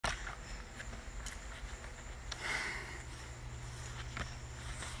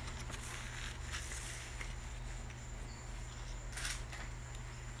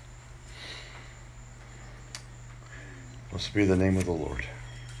Blessed be the name of the Lord.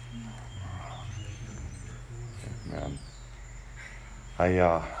 Amen.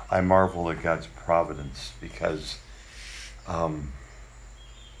 I marvel at God's providence because Me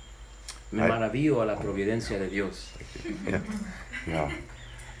maravillo a la providencia de Dios. yeah.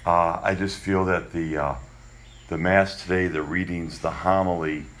 I just feel that the Mass today, the readings, the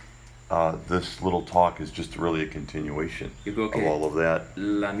homily, this little talk is just really a continuation Yo creo of que all of that.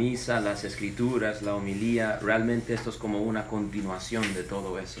 la misa, las escrituras, la homilía, realmente esto es como una continuación de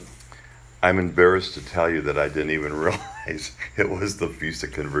todo eso. I'm embarrassed to tell you that I didn't even realize it was the Feast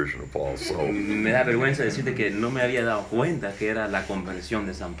of Conversion of Paul. So Me da vergüenza decirte que no me había dado cuenta que era la conversión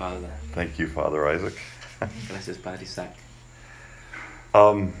de San Pablo. thank you, Father Isaac. Gracias, Padre Isaac.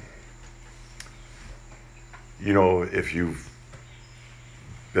 You know, if you've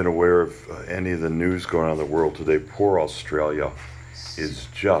been aware of any of the news going on in the world today, poor Australia is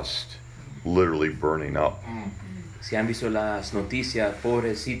just literally burning up. Si han visto las noticias,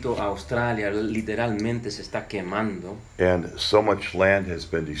 pobrecito Australia literalmente se está quemando. And so much land has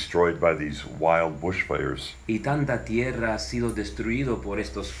been destroyed by these wild bushfires Y tanta tierra ha sido destruido por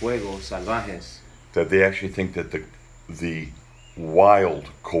estos fuegos salvajes. that they actually think that the wild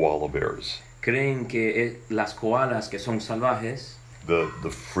koala bears, Creen que las koalas que son salvajes, the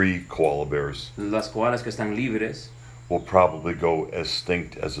free koala bears, las koalas que están libres, will probably go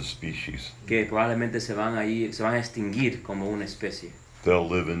extinct as a species. que probablemente se van a extinguir como una especie. They'll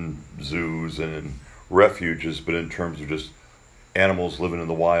live in zoos and in refuges, but in terms of just animals living in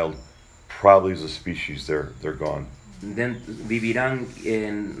the wild, probably as a species, they're gone. Vivirán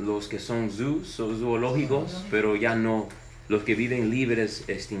en los que son zoológicos, pero ya no los que viven libres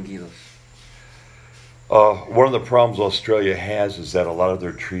extinguidos. One of the problems Australia has is that a lot of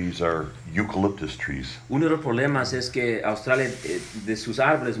their trees are eucalyptus trees. Uno de los problemas es que Australia, de sus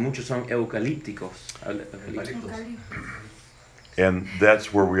árboles, muchos son eucalípticos. And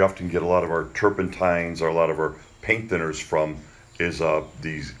that's where we often get a lot of our turpentines or a lot of our paint thinners from, is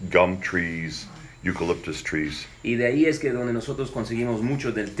these gum trees, eucalyptus trees. Y de ahí es que donde nosotros conseguimos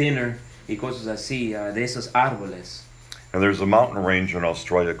mucho del thinner y cosas así, de esos árboles. And there's a mountain range in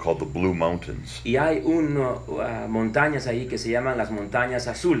Australia called the Blue Mountains. Y hay montañas ahí que se llaman las montañas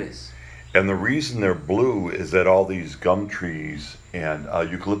azules. And the reason they're blue is that all these gum trees and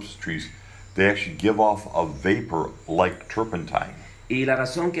eucalyptus trees, they actually give off a vapor like turpentine. Y la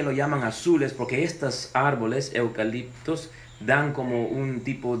razón que lo llaman azules porque estos árboles eucaliptos dan como un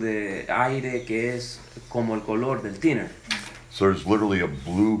tipo de aire que es como el color del thinner. So there's literally a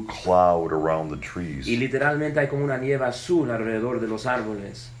blue cloud around the trees. Y literalmente hay como una nieve azul alrededor de los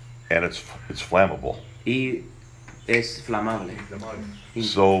árboles. And it's flammable. Y es flamable.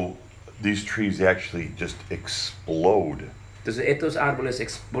 So these trees actually just explode. Entonces estos árboles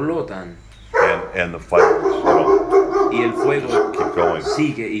explotan. And the fires, you know, y el fuego keep going.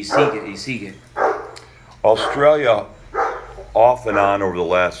 Sigue y sigue y sigue. Australia, off and on over the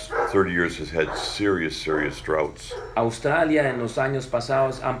last 30 years, has had serious droughts. Australia en los años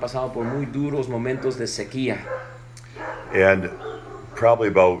pasados han pasado por muy duros momentos de sequía. And probably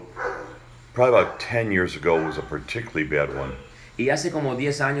about 10 years ago was a particularly bad one. Y hace como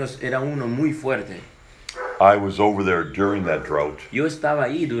 10 años era uno muy fuerte. I was over there during that drought. Yo estaba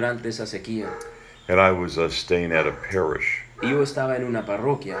ahí durante esa sequía. And I was staying at a parish. Y yo estaba en una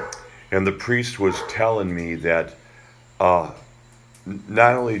parroquia. And the priest was telling me that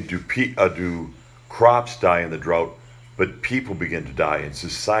not only do crops die in the drought, but people begin to die and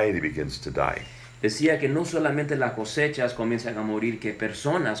society begins to die. Decía que no solamente las cosechas comienzan a morir, que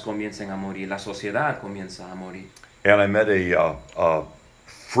personas comienzan a morir, la sociedad comienza a morir. And I met a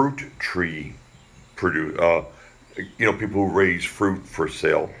fruit tree people who raise fruit for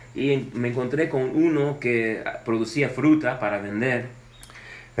sale. Y me encontré con uno que producía fruta para vender.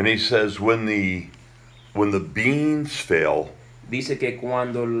 And he says when the beans fail, dice que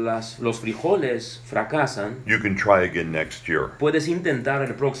cuando los frijoles fracasan, you can try again next year. Puedes intentar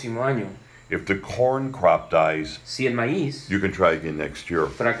el próximo año. If the corn crop dies, si el maíz you can try again next year.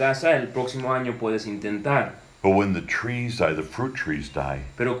 Fracasa, el próximo año puedes intentar. But when the trees die, the fruit trees die.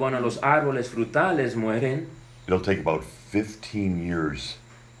 Pero cuando los árboles frutales mueren, it'll take about 15 years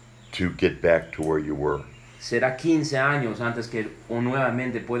to get back to where you were. Será 15 años antes que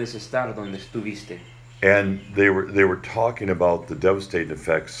nuevamente puedes estar donde estuviste. And they were talking about the devastating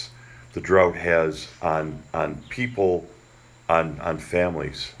effects the drought has on people, on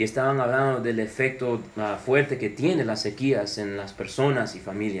families. Y estaban hablando del efecto fuerte que tiene las sequías en las personas y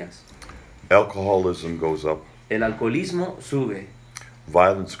familias. Alcoholism goes up. El alcoholismo sube.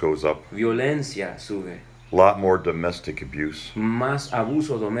 Violence goes up. Violencia sube. A lot more domestic abuse. Más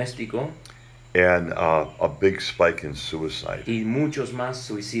abuso doméstico. and a big spike in suicide. y muchos más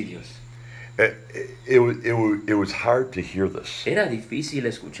suicidios. It was hard to hear this Era difícil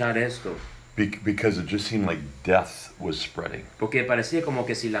escuchar esto, because it just seemed like death was spreading. porque parecía como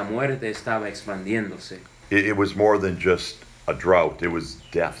que si la muerte estaba expandiéndose. It was more than just a drought, it was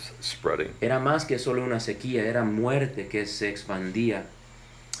death spreading. Era más que solo una sequía, era muerte que se expandía.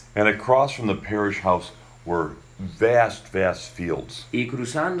 And across from the parish house were vast fields. Y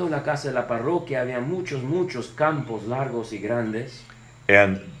cruzando la casa de la parroquia había muchos campos largos y grandes.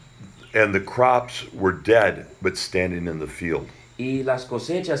 And the crops were dead, but standing in the field. Y las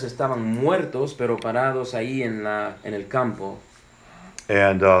cosechas estaban muertos, pero parados ahí en el campo.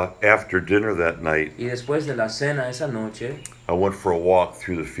 And after dinner that night, Y después de la cena esa noche, I went for a walk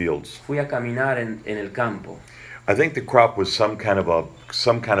through the fields. fui a caminar en el campo. I think the crop was some kind of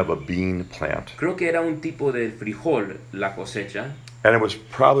a bean plant. Creo que era un tipo de frijol la cosecha. And it was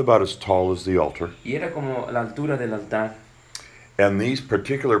probably about as tall as the altar. Y era como la altura del altar. And these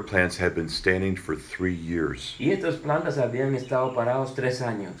particular plants had been standing for 3 years. Y estas plantas habían estado parados 3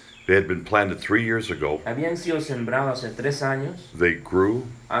 años. They had been planted 3 years ago. Habían sido sembrados hace 3 años. They grew,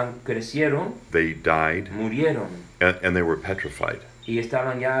 Crecieron, they died, murieron. and they were petrified. Y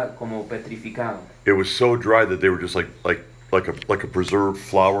estaban ya como petrificados. It was so dry that they were just like a preserved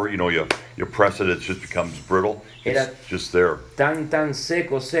flour. You know, you press it, it just becomes brittle. Era It's just there. tan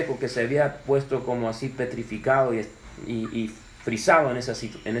seco que se había puesto como así petrificado y frisado en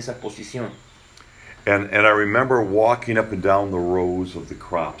esa posición. And I remember walking up and down the rows of the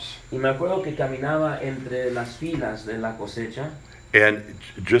crops. Y me acuerdo que caminaba entre las filas de la cosecha. And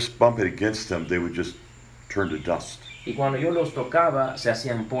just bumping against them, they would just turn to dust. Y cuando yo los tocaba, se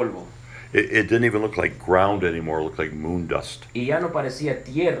hacían polvo. It didn't even look like ground anymore. It looked like moon dust. Y ya no parecía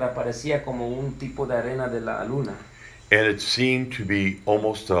tierra, parecía como un tipo de arena de la luna. And it seemed to be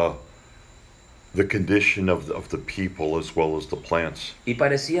almost the condition of the people as well as the plants. Y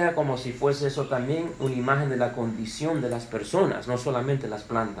parecía como si fuese eso también una imagen de la condición de las personas, no solamente las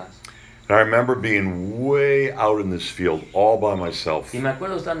plantas. And I remember being way out in this field all by myself, Y me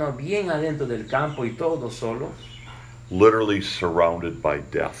acuerdo estando bien adentro del campo y todo solo, literally surrounded by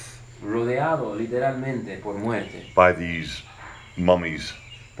death, rodeado literalmente por muerte, by these mummies.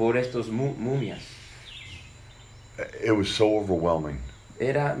 por estos mumias. It was so overwhelming.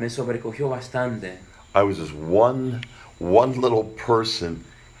 Me sobrecogió bastante. I was just one little person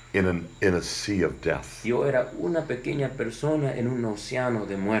in a sea of death. Yo era una pequeña persona en un océano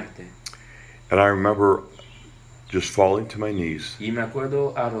de muerte. And I remember just falling to my knees, Y me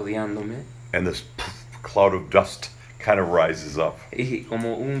acuerdo arrodillándome and this cloud of dust kind of rises up. y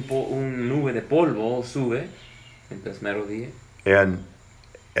como un nube de polvo sube mientras me arrodillé. And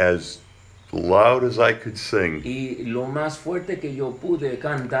as loud as I could sing, Y lo más fuerte que yo pude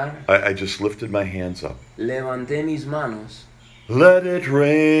cantar, I just lifted my hands up. levanté mis manos. Let it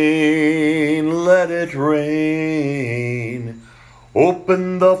rain, let it rain.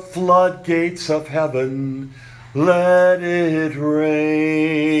 Open the floodgates of heaven. Let it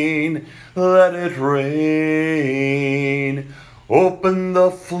rain, let it rain. Open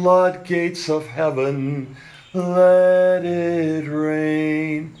the floodgates of heaven. Let it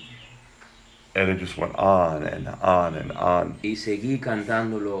rain. And it just went on and on and on. Y seguí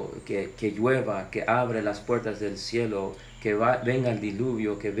cantándolo, que llueva, que abre las puertas del cielo, que venga el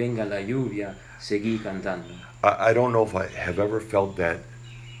diluvio, que venga la lluvia. Seguí cantando. I don't know if I have ever felt that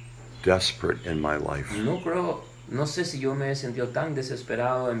desperate in my life. No sé si yo me he sentido tan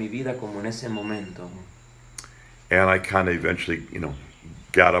desesperado en mi vida como en ese momento. And I kind of eventually,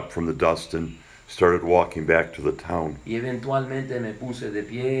 got up from the dust and started walking back to the town. Y eventualmente me puse de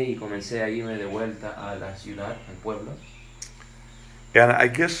pie y comencé a irme de vuelta a la ciudad, al pueblo. And I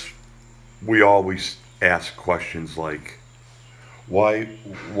guess we always ask questions like, why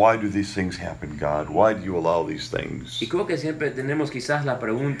do these things happen, God? Why do you allow these things? Y creo que siempre tenemos quizás la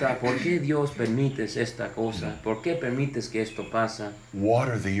pregunta, ¿por qué Dios permites esta cosa? ¿Por qué permites que esto pasa?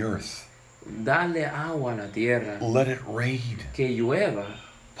 Water the earth. Dale agua a la tierra, Let it rain. que llueva.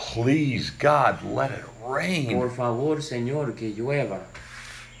 Please, God, let it rain. Por favor, Señor, que llueva.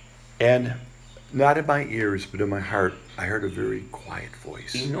 And not in my ears, but in my heart, I heard a very quiet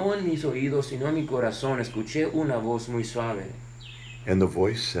voice. Y no en mis oídos, sino en mi corazón, escuché una voz muy suave. And the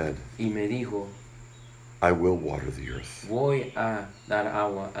voice said, Y me dijo, I will water the earth, voy a dar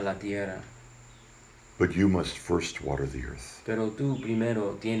agua a la tierra. but you must first water the earth Pero tú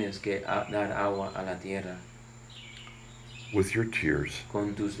primero tienes que dar agua a la tierra. with your tears,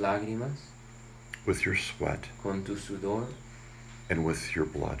 Con tus lágrimas, with your sweat, con tu sudor and with your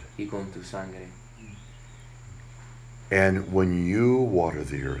blood. y con tu sangre. And when you water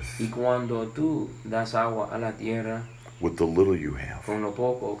the earth Y cuando tú das agua a la tierra with the little you have, con lo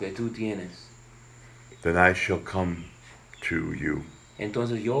poco que tú tienes, then I shall come to you,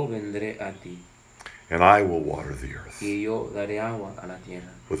 entonces yo vendré a ti and I will water the earth y yo daré agua a la tierra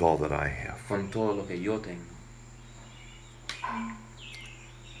with all that I have. con todo lo que yo tengo.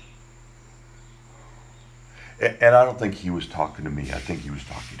 And I don't think he was talking to me. I think he was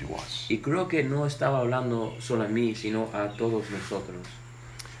talking to us. Y creo que no estaba hablando solo a mí, sino a todos nosotros.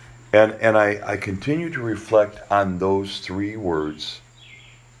 And I continue to reflect on those three words: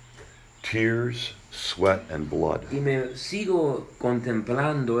 tears, sweat, and blood. Y me sigo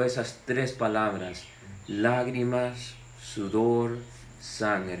contemplando esas tres palabras: lágrimas, sudor,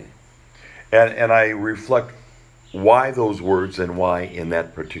 sangre. And I reflect why those words and why in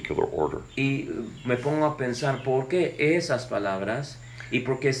that particular order. Y me pongo a pensar por qué esas palabras y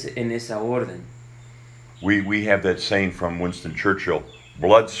por qué es en esa orden. We have that saying from Winston Churchill: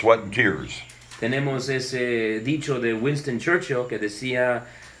 blood, sweat, and tears. Tenemos ese dicho de Winston Churchill que decía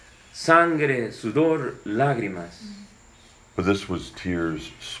sangre, sudor, lágrimas. But this was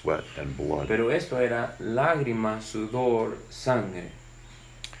tears, sweat, and blood. Pero esto era lágrimas, sudor, sangre.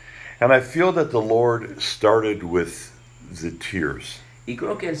 And I feel that the Lord started with the tears. Y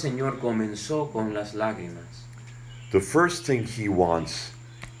creo que el Señor comenzó con las lágrimas. The first thing he wants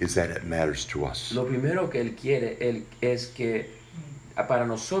is that it matters to us. Lo primero que Él quiere es que para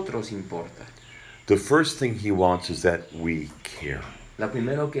nosotros importa. The first thing he wants is that we care. Lo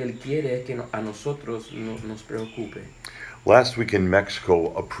primero que Él quiere es que a nosotros nos preocupe. Last week in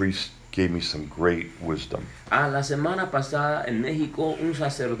Mexico, a priest gave me some great wisdom. La semana pasada en México un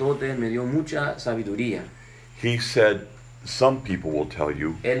sacerdote me dio mucha sabiduría. He said, some people will tell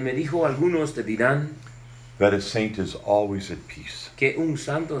you Él me dijo, algunos te dirán that a saint is always at peace. que un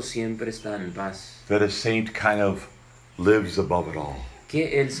santo siempre está en paz. That a saint kind of lives above it all.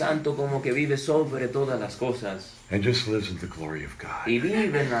 Que el santo como que vive sobre todas las cosas. And just lives in the glory of God. Y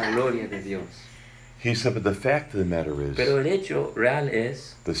vive en la gloria de Dios. He said, but the fact of the matter is, Pero el hecho real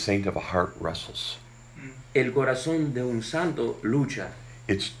es, the saint of a heart wrestles. el corazón de un santo lucha.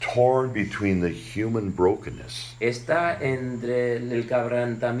 It's torn between the human brokenness Está entre el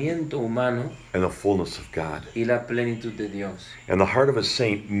quebrantamiento humano and the fullness of God. y la plenitud de Dios. And the heart of a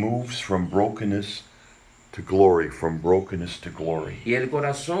saint moves from brokenness to glory, from brokenness to glory. Y el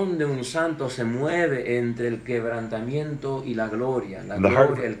corazón de un santo se mueve entre el quebrantamiento y la gloria. La And the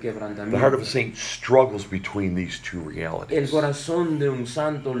heart gloria y el of a quebrantamiento. saint struggles between these two El realities. corazón de un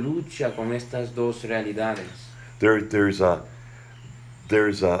santo lucha con estas dos realidades.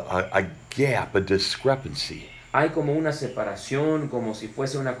 There's a gap, a discrepancy. Hay como una separación, como si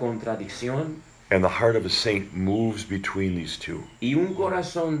fuese una contradicción. And the heart of a saint moves between these two, Y un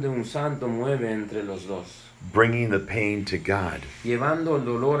corazón de un santo mueve entre los dos, bringing the pain to God llevando el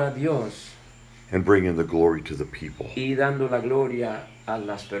dolor a Dios and bringing the glory to the people. y dando la gloria a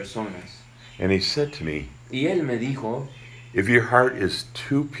las personas. And he said to me, Y Él me dijo, if your heart is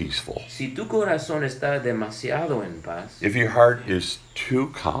too peaceful, si tu corazón está demasiado en paz, if your heart is too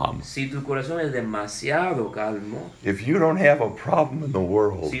calm, si tu corazón es demasiado calmo, if you don't have a problem in the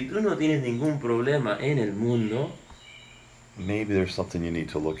world, si tú no tienes ningún problema en el mundo, maybe there's something you need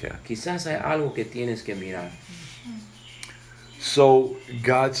to look at. quizás hay algo que tienes que mirar. So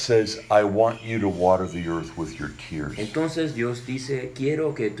God says, I want you to water the earth with your tears. Entonces Dios dice,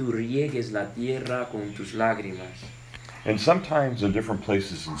 quiero que tú riegues la tierra con tus lágrimas. And sometimes in different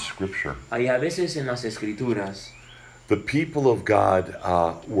places in Scripture, Hay a veces en las escrituras, the people of God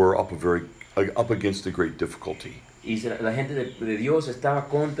were up against a great difficulty. y la gente de Dios estaba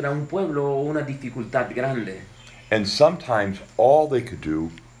contra un pueblo o una dificultad grande. And sometimes all they could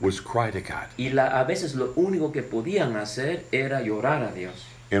do was cry to God. Y a veces lo único que podían hacer era llorar a Dios.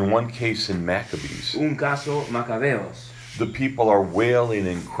 In one case in Maccabees, Un caso Macabeos. the people are wailing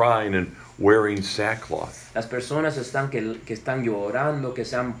and crying and wearing sackcloth. Las personas que están llorando, que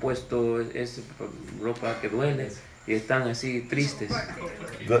se han puesto ropa que duele y están así tristes.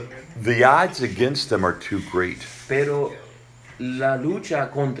 The odds against them are too great. Pero la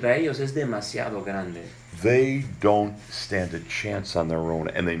lucha contra ellos es demasiado grande. They don't stand a chance on their own,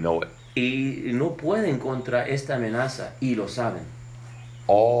 and they know it. Y no pueden contra esta amenaza y lo saben.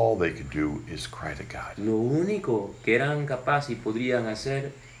 All they could do is cry to God. Lo único que eran capaces y podrían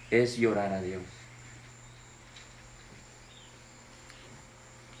hacer es llorar a Dios.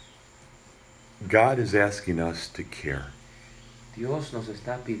 God is asking us to care. Dios nos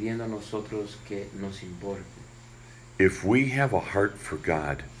está pidiendo a nosotros que nos importe. If we have a heart for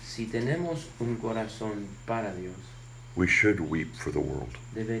God, Si tenemos un corazón para Dios, we should weep for the world.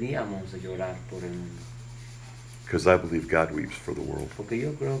 deberíamos de llorar por el mundo. Because I believe God weeps for the world. Porque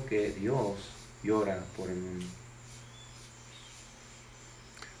yo creo que Dios llora por el mundo.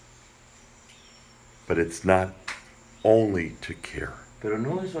 But it's not only to care. Pero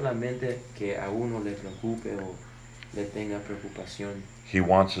no es solamente que a uno le preocupe o le tenga preocupación. He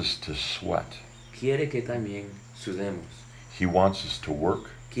wants us to sweat. Quiere que también sudemos. He wants us to work.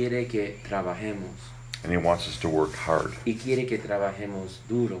 Quiere que trabajemos. And he wants us to work hard. Y quiere que trabajemos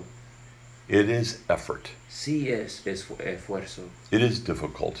duro. It is effort. Sí es esfuerzo. It is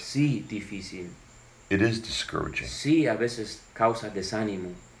difficult. Sí difícil. It is discouraging. Sí a veces causa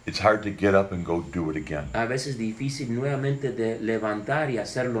desánimo. It's hard to get up and go do it again. A veces difícil nuevamente de levantar y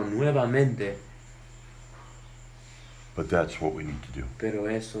hacerlo nuevamente. But that's what we need to do. Pero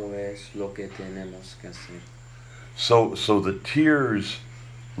eso es lo que tenemos que hacer. So the tears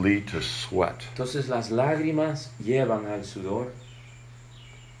lead to sweat, Entonces las lágrimas llevan al sudor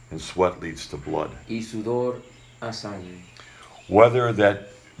and sweat leads to blood. y sudor a sangre. Whether that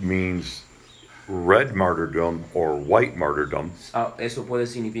means red martyrdom or white martyrdom, Eso puede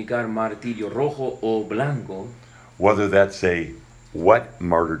significar martirio rojo o blanco, whether that's a wet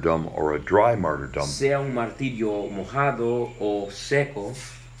martyrdom or a dry martyrdom, sea un martirio mojado o seco,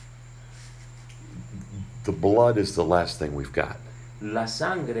 the blood is the last thing we've got. la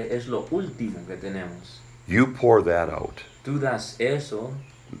sangre es lo último que tenemos. You pour that out, Tú das eso,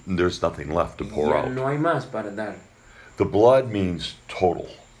 there's nothing left to pour ya out. no hay más para dar. The blood means total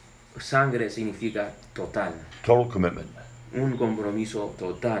Sangre significa total, commitment, un compromiso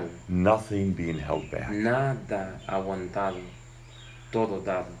total, nothing being held back. nada aguantado, todo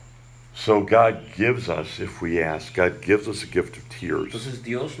dado. So God gives us, if we ask, God gives us a gift of tears. Entonces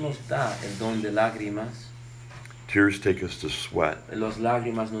Dios nos da el don de lágrimas. Tears take us to sweat, Las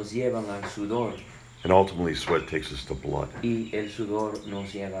lágrimas nos llevan al sudor and ultimately sweat takes us to blood. y el sudor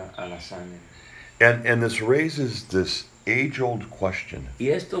nos lleva a la sangre. And this raises this age-old question. Y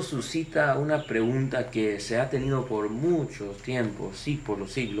esto suscita una pregunta que se ha tenido por muchos tiempos, sí, por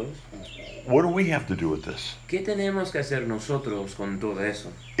los siglos. What do we have to do with this? ¿Qué tenemos que hacer nosotros con todo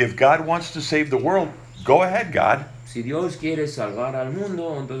eso? If God wants to save the world, go ahead, God. Si Dios quiere salvar al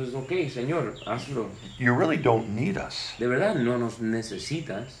mundo, entonces, ok, Señor, hazlo. You really don't need us. De verdad, no nos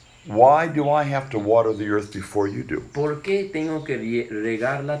necesitas. Why do I have to water the earth before you do? ¿Por qué tengo que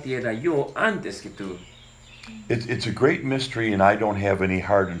regar la tierra yo antes que tú? It's a great mystery, and I don't have any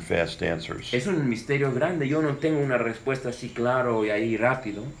hard and fast answers. Es un misterio grande, yo no tengo una respuesta así claro y ahí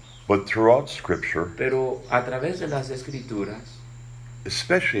rápido. But throughout Scripture, Pero a través de las Escrituras,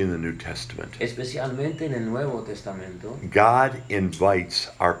 especially in the New Testament, especialmente en el Nuevo Testamento, God invites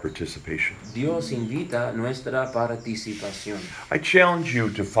our participation. Dios invita nuestra participación. I challenge you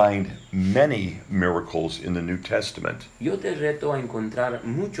to find many miracles in the New Testament. Yo te reto a encontrar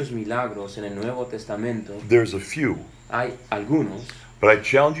muchos milagros en el Nuevo Testamento. There's a few, Hay algunos, but I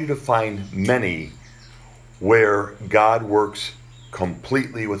challenge you to find many where God works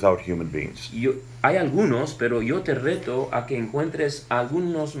completely without human beings. hay algunos, pero yo te reto a que encuentres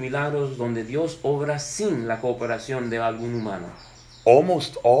algunos milagros donde Dios obra sin la cooperación de algún humano.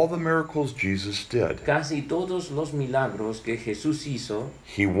 Almost all the miracles Jesus did, Casi todos los milagros que Jesús hizo,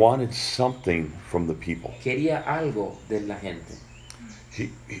 he wanted something from the people. quería algo de la gente.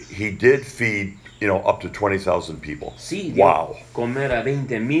 He did feed, up to 20,000 people. Sí, dio Wow. comer a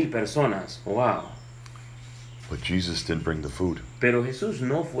 20,000 personas. Wow. But Jesus didn't bring the food. Pero Jesús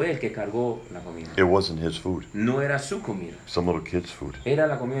no fue el que cargó la comida. It wasn't his food. No era su comida. Some little kid's food. Era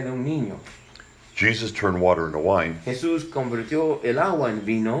la comida de un niño. Jesus turned water into wine. Jesús convirtió el agua en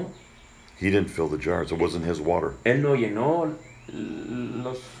vino. He didn't fill the jars. It wasn't his water. Él no llenó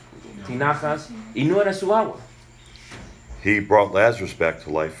los tinajas y no era su agua. He brought Lazarus back to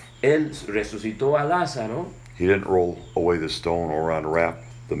life. Él resucitó a Lázaro. He didn't roll away the stone or unwrap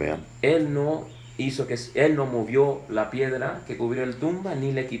the man. Él no movió la piedra que cubrió el tumba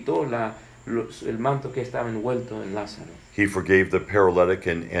ni le quitó el manto que estaba envuelto en Lázaro. He forgave the paralytic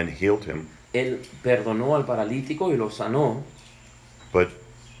and healed him. Él perdonó al paralítico y lo sanó. But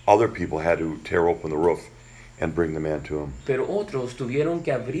other people had to tear open the roof and bring the man to him. Pero otros tuvieron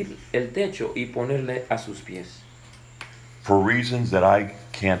que abrir el techo y ponerle a sus pies. For reasons that I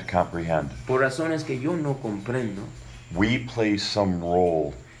can't comprehend, Por razones que yo no comprendo, we play some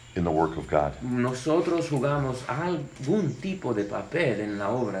role in the work of God. nosotros jugamos algún tipo de papel en la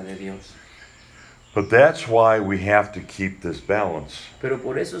obra de Dios. But that's why we have to keep this balance, Pero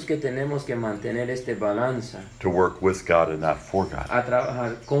por eso es que tenemos que mantener este balanza to work with God and not for God. a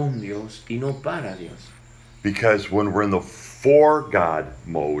trabajar con Dios y no para Dios. Because when we're in the for God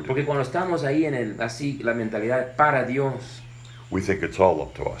mode, Porque cuando estamos ahí así la mentalidad para Dios, we think it's all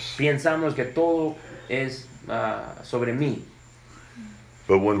up to us. pensamos que todo es sobre mí.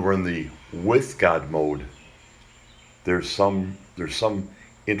 But when we're in the with God mode, there's some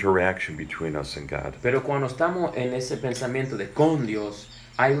interaction between us and God. Pero cuando estamos en ese pensamiento de con Dios,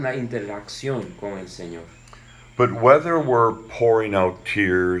 hay una interacción con el Señor. But whether we're pouring out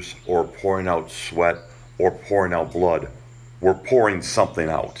tears or pouring out sweat or pouring out blood, we're pouring something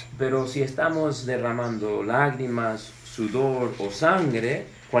out. Pero si estamos derramando lágrimas, sudor o sangre,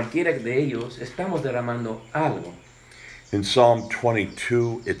 cualquiera de ellos, estamos derramando algo. In Psalm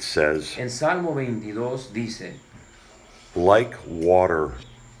 22 it says, En Salmo 22 dice, like water,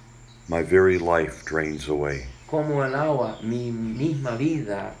 my very life drains away. como el agua, mi misma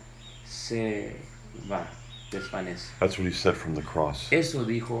vida se va, desvanece. That's what he said from the cross. Eso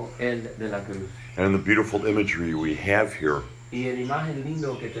dijo él de la cruz. And in the beautiful imagery we have here, Y el imagen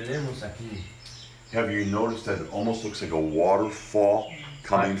lindo que tenemos aquí, have you noticed that it almost looks like a waterfall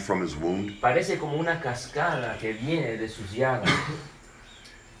coming from his wound? parece como una cascada que viene de sus llagas.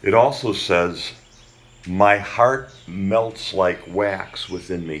 It also says, my heart melts like wax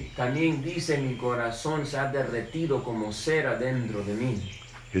within me. También dice, mi corazón se ha derretido como cera dentro de mí.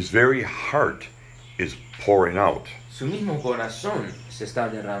 His very heart is pouring out. Su mismo corazón se está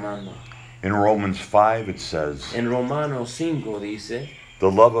derramando. In Romans 5 it says, En Romanos 5 dice, the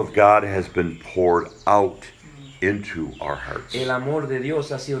love of God has been poured out into our hearts. el amor de Dios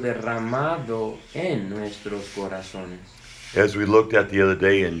ha sido derramado en nuestros corazones. As we looked at the other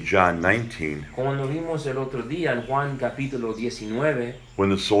day in John 19, Cuando vimos el otro día en Juan capítulo 19, when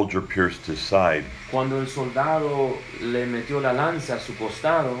the soldier pierced his side, cuando el soldado le metió la lanza a su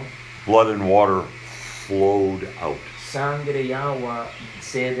costado, blood and water flowed out. sangre y agua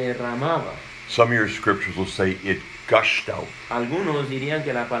se derramaba. Some of your scriptures will say it gushed out. Algunos dirían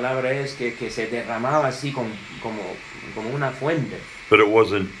que la palabra es que se derramaba así como una fuente. But it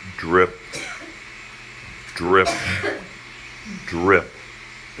wasn't drip, drip, drip.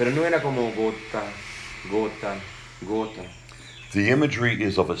 Pero no era como gota, gota, gota. The imagery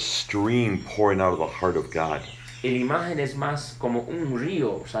is of a stream pouring out of the heart of God. La imagen es más como un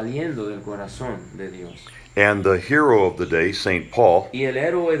río saliendo del corazón de Dios. And the hero of the day, St. Paul, Y el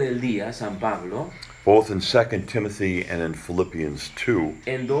héroe del día, San Pablo, both in 2 Timothy and in Philippians 2,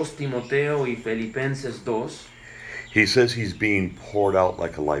 en 2 Timoteo y Filipenses 2, he says he's being poured out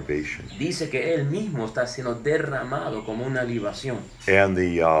like a libation. dice que él mismo está siendo derramado como una libación. And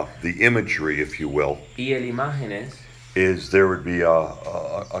the imagery, if you will, Y el imagen is there would be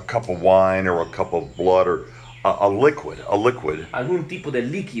a cup of wine or a cup of blood or a liquid. algún tipo de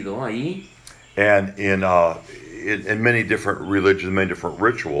líquido ahí. And in many different religions, many different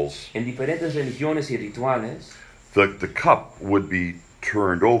rituals, En diferentes religiones y rituales, the cup would be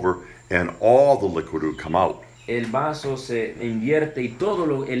turned over and all the liquid would come out. el vaso se invierte y todo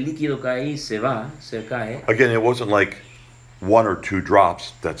el líquido que ahí se cae. Again, it wasn't like 1 or 2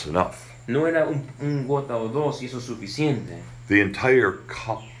 drops, that's enough. No era un gota o dos y eso es suficiente. The entire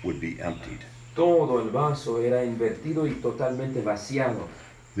cup would be emptied. Todo el vaso era invertido y totalmente vaciado.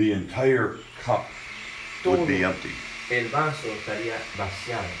 The entire cup would be emptied. El vaso estaría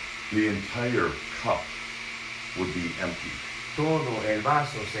vaciado. The entire cup would be emptied. Todo el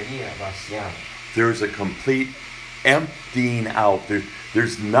vaso sería vaciado. There's a complete emptying out.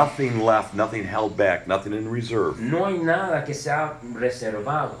 There's nothing left, nothing held back, nothing in reserve. No hay nada que sea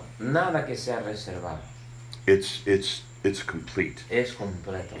reservado. Nada que sea reservado. It's complete. Es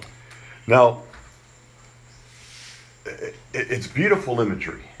completo. Now, it's beautiful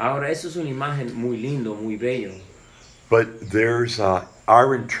imagery, Ahora, eso es una imagen muy lindo, muy bello. but there's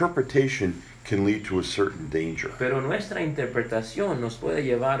our interpretation can lead to a certain danger. Pero nuestra interpretación nos puede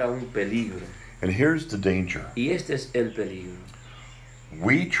llevar a un peligro. And here's the danger. Y este es el peligro.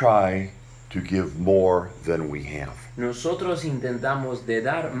 We try to give more than we have. Nosotros intentamos de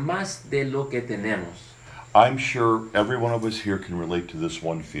dar más de lo que tenemos. I'm sure every one of us here can relate to this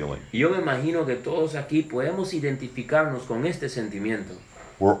one feeling. Yo me imagino que todos aquí podemos identificarnos con este sentimiento.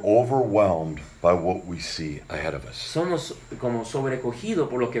 We're overwhelmed by what we see ahead of us. Somos como sobrecogidos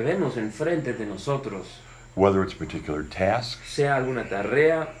por lo que vemos enfrente de nosotros. Whether it's a particular task, Sea alguna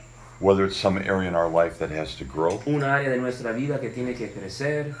tarea, whether it's some area in our life that has to grow. una área de nuestra vida que tiene que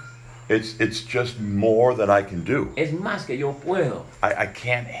crecer. It's just more than I can do. Es más que yo puedo. I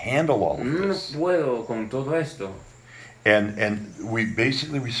can't handle all of No this. puedo con todo esto. And we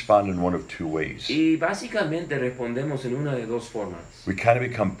basically respond in one of 2 ways. Y básicamente respondemos en una de dos formas. We kind of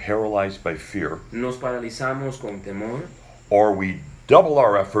become paralyzed by fear, Nos paralizamos con temor or we double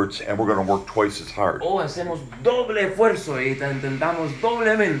our efforts and we're going to work twice as hard. o hacemos doble esfuerzo y intentamos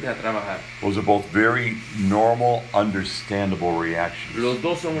doblemente a trabajar. Those are both very normal, understandable reactions. Los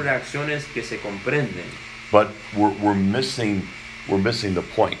dos son reacciones que se comprenden. but we're missing the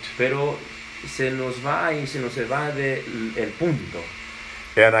point. Pero se nos va y se nos va el punto.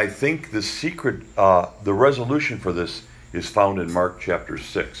 And I think the secret, the resolution for this is found in Mark chapter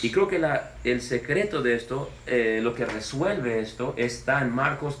 6. Y creo que el secreto de esto, lo que resuelve esto, está en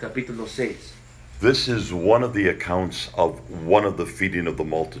Marcos capítulo 6. This is one of the accounts of one of the feeding of the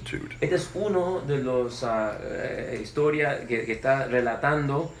multitude. Este es uno de los historias que está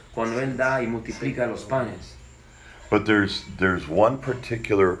relatando cuando él da y multiplica los panes. But there's one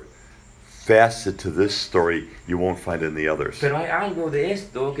particular facet to this story you won't find in the others. Pero hay algo de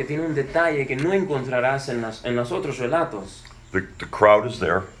esto que tiene un detalle que no encontrarás en los otros relatos. The crowd is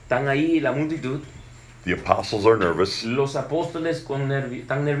there. Están ahí la multitud. The apostles are nervous. Los apóstoles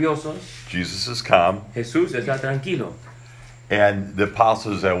están nerviosos. Jesus is calm. Jesús está tranquilo. And the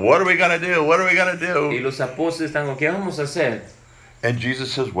apostles say, what are we going to do? What are we going to Y do? los apóstoles están, ¿qué vamos a hacer? And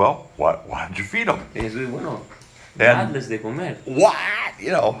Jesus says, well, why don't you feed them? Y Jesús, bueno, And- dadles de comer. What?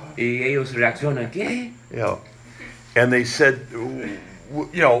 You know. Y ellos reaccionan, ¿qué? You know. And they said, you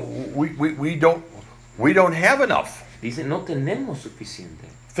know, we don't have enough. Dicen, no tenemos suficiente.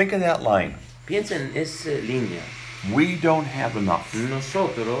 Think of that line. Piensen en esa línea. We don't have enough.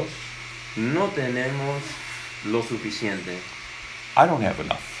 Nosotros no tenemos lo suficiente. I don't have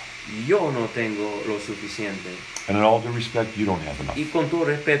enough. Yo no tengo lo suficiente. And in all due respect, you don't have enough. Y con todo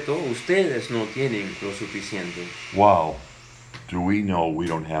respeto, ustedes no tienen lo suficiente. Wow. Do we know we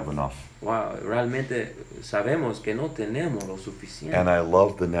don't have enough? Wow, realmente sabemos que no tenemos lo suficiente. And I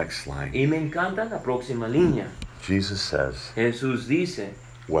love the next line. Y me encanta la próxima línea. Jesus says, Jesús dice,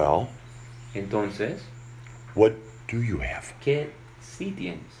 well, entonces, what do you have? ¿qué sí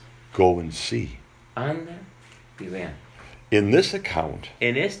tienes? Go and see. Anda y vean. In this account,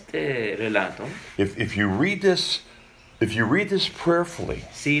 En este relato, if you read this prayerfully,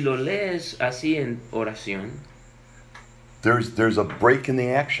 si lo lees así en oración, there's a break in the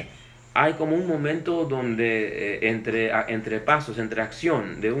action. hay como un momento donde entre pasos, entre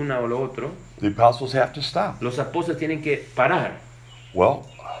acción de una o lo otro, The apostles have to stop. los apóstoles tienen que parar. Well,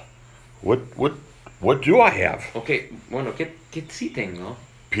 what do I have? Ok, bueno, ¿qué sí tengo?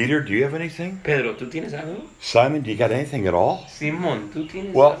 Peter, do you have anything? Pedro, ¿tú tienes algo? Simon, do you got anything at all? Simón, ¿tú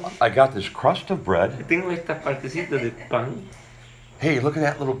tienes Well, algo? I got this crust of bread. Tengo esta partecita de pan. Hey, look at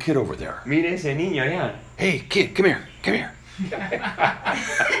that little kid over there. Mire ese niño allá. Hey, kid, come here, come here.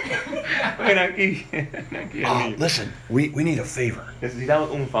 Ven aquí. Aquí el niño. Listen, we need a favor.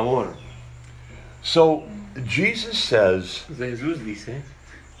 Necesitamos un favor. So Jesus says, Entonces Jesús dice,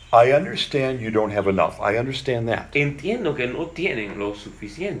 I understand you don't have enough. I understand that. entiendo que no tienen lo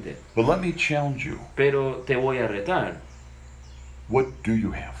suficiente, But let me challenge you. pero te voy a retar. What do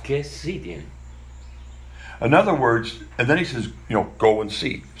you have? ¿Qué sí tienen? In other words, and then he says, go and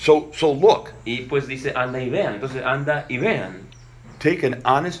see. So look, Y pues dice, anda y vean. Entonces anda y vean. take an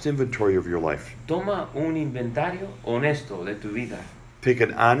honest inventory of your life. Toma un inventario honesto de tu vida. Take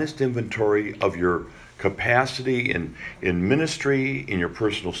an honest inventory of your capacity in ministry, in your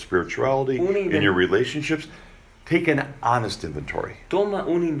personal spirituality, in your relationships. Take an honest inventory. Toma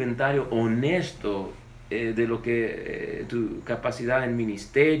un inventario honesto de lo que tu capacidad en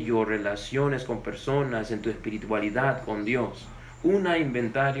ministerio, relaciones con personas, en tu espiritualidad con Dios. Un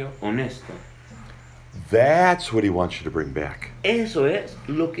inventario honesto. That's what he wants you to bring back. Eso es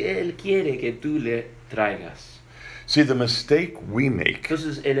lo que Él quiere que tú le traigas. See, the mistake we make,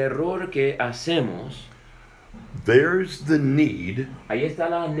 Entonces, el error que hacemos, there's the need, ahí está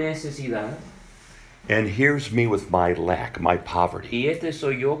la necesidad, and here's me with my lack, my poverty. y este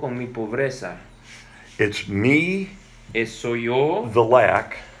soy yo con mi pobreza. It's me, Soy yo the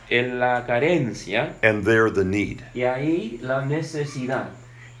lack, en la carencia, and they're the need. y ahí la necesidad.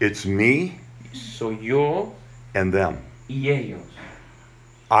 It's me Soy yo and them. y ellos.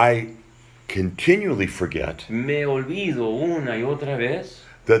 I continually forget Me olvido una y otra vez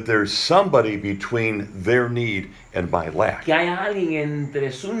that there's somebody between their need and my lack. que hay alguien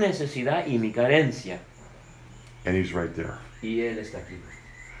entre su necesidad y mi carencia. And he's right there. Y Él está aquí.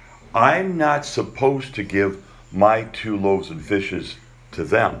 I'm not supposed to give my 2 loaves and fishes to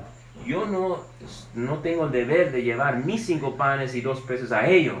them. Yo no tengo el deber de llevar mis 5 panes y 2 peces a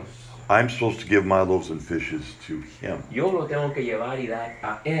ellos. I'm supposed to give my loaves and fishes to him. Yo lo tengo que llevar y dar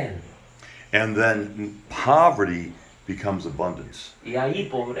a Él. And then poverty becomes abundance. Y ahí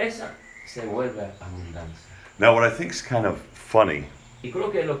pobreza se vuelve abundancia. Now, what I think is kind of funny, Y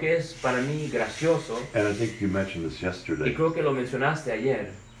creo que lo que es para mí gracioso, and I think you mentioned this y yesterday, creo que lo mencionaste ayer,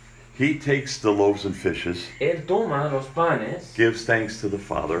 he takes the loaves and fishes, Él toma los panes, gives thanks to the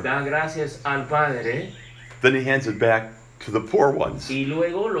Father, da gracias al Padre, then he hands it back to the poor ones Y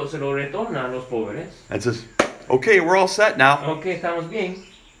luego se lo retorna a los pobres. and says, okay, we're all set now. Ok, estamos bien.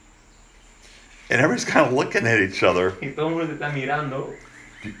 And everybody's kind of looking at each other. Y todo el mundo te está mirando.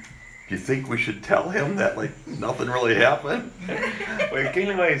 Do you think we should tell him that like nothing really happened? Oye, ¿quién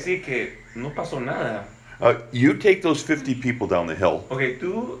le va a decir que no pasó nada? You take those 50 people down the hill, Ok,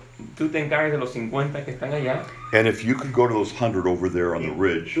 tú te encargas de los 50 que están allá. and if you could go to those 100 over there on the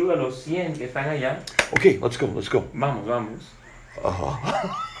ridge. Tú a los 100 que están allá. Okay, let's go, let's go. Vamos, vamos.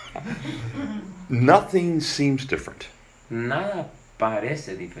 Nothing seems different. Nada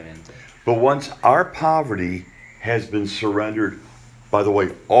parece diferente. But once our poverty has been surrendered, by the way,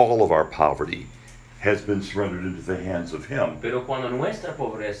 all of our poverty has been surrendered into the hands of Him. Pero cuando nuestra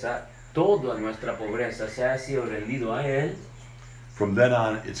pobreza, toda nuestra pobreza se ha sido rendido a Él, From then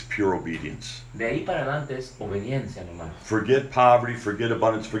on, it's pure obedience. de ahí para adelante es obediencia nomás. Forget poverty, forget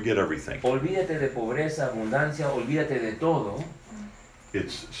abundance, forget everything. Olvídate de pobreza, abundancia, olvídate de todo.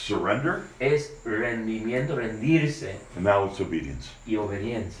 It's surrender, Es rendimiento, rendirse and now it's obedience. y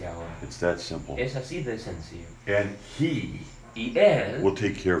obediencia ahora. It's that simple. Es así de sencillo. And He Y Él will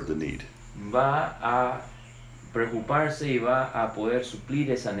take care of the need. va a preocuparse y va a poder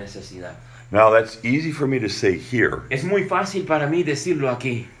suplir esa necesidad. Now, that's easy for me to say here, Es muy fácil para mí decirlo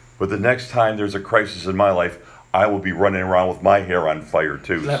aquí. but the next time there's a crisis in my life, I will be running around with my hair on fire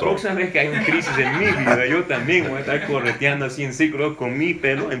too. La So, próxima vez que hay una crisis en mi vida, yo también voy a estar correteando así en círculos con mi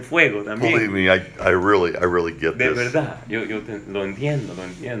pelo en fuego believe también. me, I really get De this. verdad, lo entiendo, lo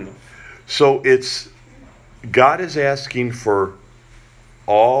entiendo. So God is asking for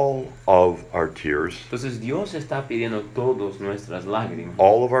all of our tears, Entonces Dios está pidiendo todas nuestras lágrimas,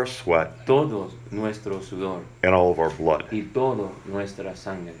 all of our sweat, todo nuestro sudor and all of our blood. y toda nuestra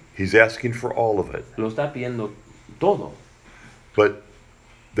sangre. He's asking for all of it, Lo está pidiendo todo, but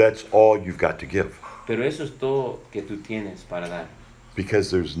that's all you've got to give, pero eso es todo que tú tienes para dar, because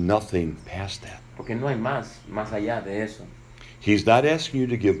there's nothing past that. porque no hay más allá de eso. He's not asking you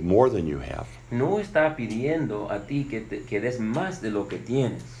to give more than you have, No está pidiendo a ti que des más de lo que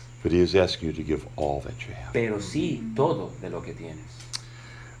tienes, but He is asking you to give all that you have. pero sí todo de lo que tienes.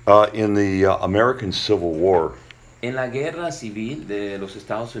 In the American Civil War, En la guerra civil de los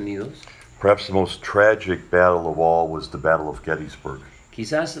Estados Unidos, perhaps the most tragic battle of all was the Battle of Gettysburg.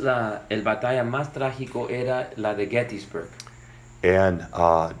 quizás el batalla más trágico era la de Gettysburg. And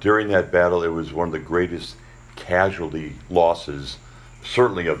during that battle, it was one of the greatest casualty losses,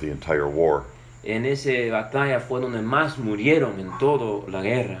 certainly of the entire war. En esa batalla fue donde más murieron en toda la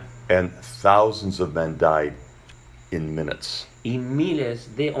guerra. And thousands of men died in minutes. Y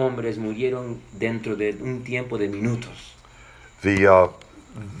miles de hombres murieron dentro de un tiempo de minutos.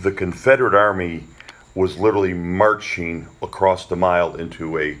 The Confederate Army was literally marching across the mile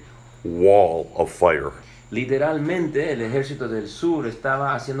into a wall of fire. Literalmente el ejército del sur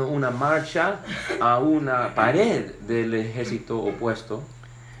estaba haciendo una marcha a una pared del ejército opuesto.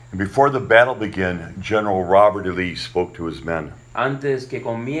 And before the battle began, General Robert E. Lee spoke to his men. Antes que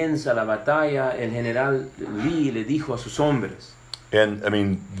comienza la batalla, el general Lee le dijo a sus hombres. And I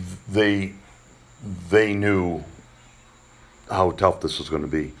mean, they knew how tough this was going to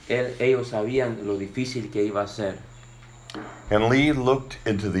be. Ellos sabían lo difícil que iba a ser. And Lee looked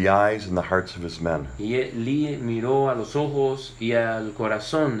into the eyes and the hearts of his men. Y Lee miró a los ojos y al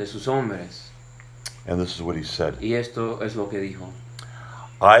corazón de sus hombres. And this is what he said. Y esto es lo que dijo.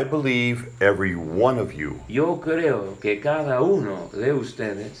 I believe every one of you Yo creo que cada uno de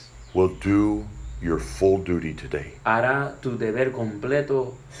ustedes will do your full duty today. hará tu deber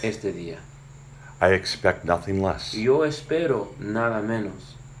completo este día. I expect nothing less, Yo espero nada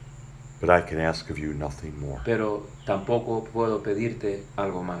menos, but I can ask of you nothing more. pero tampoco puedo pedirte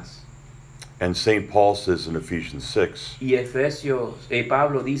algo más. And St. Paul says in Ephesians 6, Y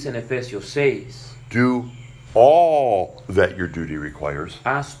Pablo dice en Efesios 6, do all that your duty requires,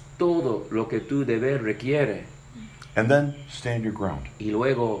 haz todo lo que tu deber requiere and then stand your ground. y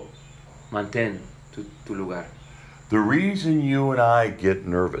luego mantén tu lugar. The reason you and I get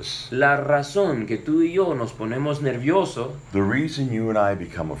nervous, La razón que tú y yo nos ponemos nerviosos, the reason you and I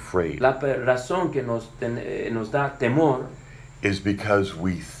become afraid, la razón que nos da temor, is because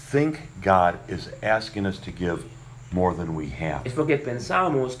we think God is asking us to give more than we have, es porque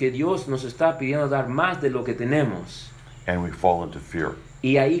pensamos que Dios nos está pidiendo dar más de lo que tenemos. and we fall into fear.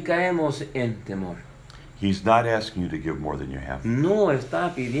 Y ahí caemos en temor. He's not asking you to give more than you have. No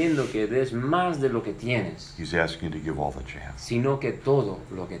está pidiendo que des más de lo que tienes, He's asking you to give all that you have. sino que todo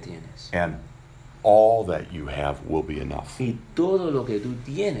lo que tienes. And all that you have will be enough. Y todo lo que tú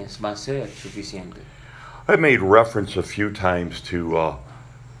tienes va a ser suficiente. I made reference a few times to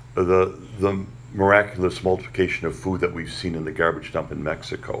the miraculous multiplication of food that we've seen in the garbage dump in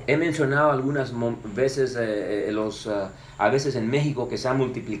Mexico. He mencionado algunas veces a veces en México que se ha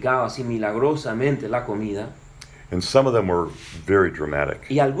multiplicado así milagrosamente la comida. And some of them were very dramatic.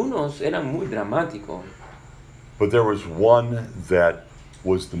 Y algunos eran muy dramáticos. But there was one that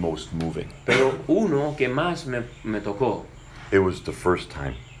was the most moving. Pero uno que más me tocó. It was the first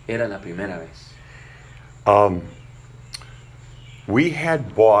time. Era la primera vez. We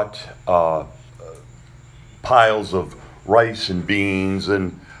had bought piles of rice and beans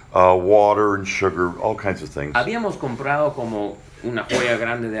and water and sugar, all kinds of things. Habíamos comprado como una joya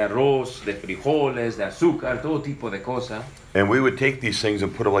grande de arroz, de frijoles, de azúcar, todo tipo de cosas. And we would take these things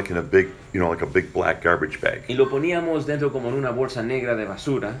and put them like in a big, like a big black garbage bag. Y lo poníamos dentro como en una bolsa negra de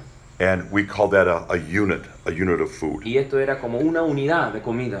basura. And we called that a unit of food. Y esto era como una unidad de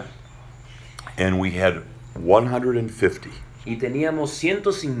comida. And we had 150. Y teníamos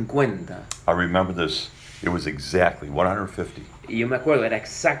 150. I remember this. It was exactly 150. Y yo me acuerdo, era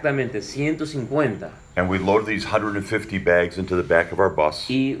exactamente 150. And we loaded these 150 bags into the back of our bus.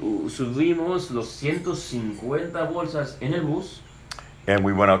 Y subimos los 150 bolsas en el bus. And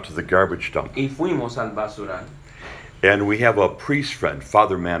we went out to the garbage dump. Y fuimos al basural. And we have a priest friend,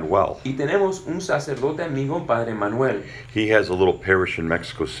 Father Manuel. Y tenemos un sacerdote amigo, Padre Manuel. He has a little parish in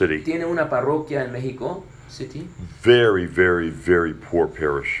Mexico City. Tiene una parroquia en México City. Very, very, very poor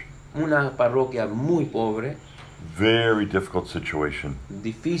parish. Una parroquia muy pobre. Very difficult situation.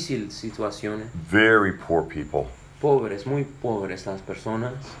 Difícil situación. Very poor people. Pobres, muy pobres las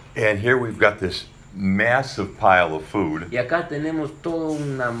personas. And here we've got this massive pile of food. Y acá tenemos todo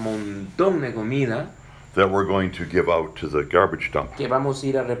un montón de comida. That we're going to give out to the garbage dump. Que vamos a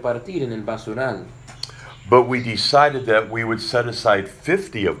ir a repartir en el basural. But we decided that we would set aside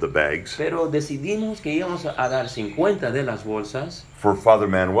 50 of the bags. Pero decidimos que íbamos a dar 50 de las bolsas. For Father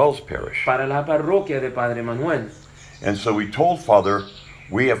Manuel's parish. Para la parroquia de Padre Manuel. And so we told Father,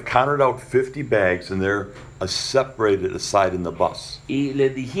 we have counted out 50 bags and they're separated aside in the bus. Y le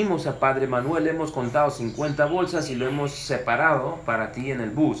dijimos a Padre Manuel, hemos contado 50 bolsas y lo hemos separado para ti en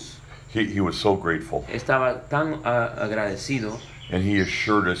el bus. He was so grateful. Estaba tan agradecido. And he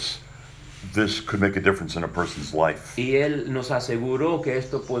assured us this could make a difference in a person's life. Y él nos aseguró que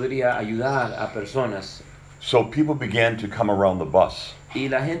esto podría ayudar a personas. So people began to come around the bus. Y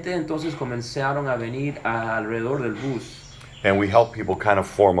la gente entonces comenzaron a venir alrededor del bus. And we helped people kind of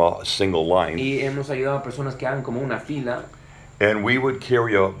form a single line. Y hemos ayudado a personas que hagan como una fila. And we would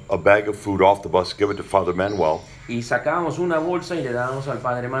carry a bag of food off the bus, give it to Father Manuel. Y sacábamos una bolsa y le dábamos al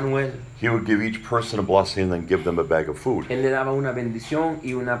Padre Manuel. He would give each person a blessing and then give them a bag of food. Él le daba una bendición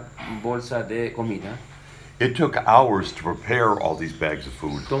y una bolsa de comida. It took hours to prepare all these bags of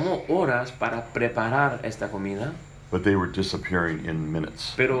food. Tomó horas para preparar esta comida. But they were disappearing in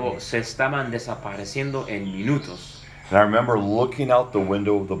minutes. Pero se estaban desapareciendo en minutos. And I remember looking out the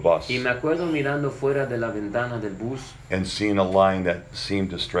window of the bus. Y me acuerdo mirando fuera de la ventana del bus. And seeing a line that seemed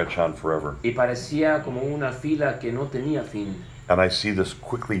to stretch on forever. Y parecía como una fila que no tenía fin. And I see this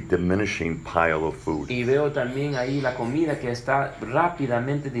quickly diminishing pile of food. Y veo también ahí la comida que está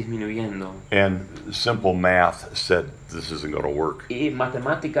rápidamente disminuyendo. And simple math said this isn't going to work. Y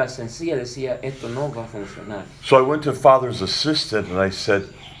matemática sencilla decía esto no va a funcionar. So I went to Father's assistant and I said,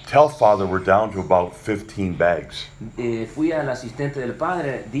 tell Father we're down to about 15 bags. Fui al asistente del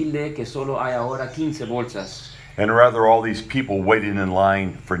padre, dile que solo hay ahora 15 bolsas. And rather all these people waiting in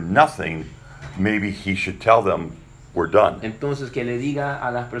line for nothing, maybe he should tell them we're done. Entonces que le diga a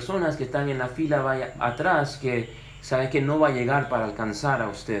las personas que están en la fila atrás que sabe que no va a llegar para alcanzar a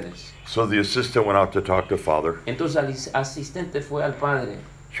ustedes. So the assistant went out to talk to Father. Entonces el asistente fue al padre.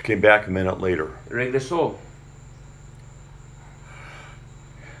 She came back a minute later. Regresó.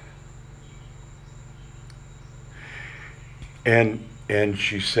 And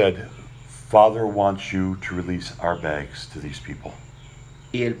she said, Father wants you to release our bags to these people.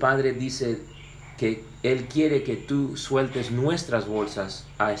 Y el padre dice que él quiere que tú sueltes nuestras bolsas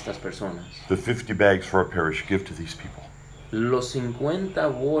a estas personas. The 50 bags for our parish, give to these people. Los 50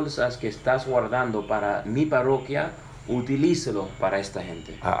 bolsas que estás guardando para mi parroquia, utilícelo para esta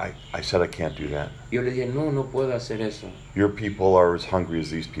gente. I said I can't do that. Yo le dije, no puedo hacer eso. Your people are as hungry as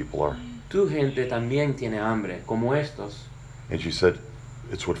these people are. Tu gente también tiene hambre, como estos. And she said,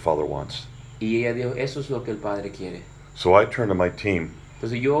 it's what Father wants. Y ella dijo, eso es lo que el padre quiere. So I turned to my team.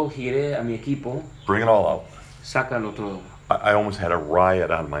 Entonces yo giré a mi equipo. Bring it all out. Sácalo todo. I almost had a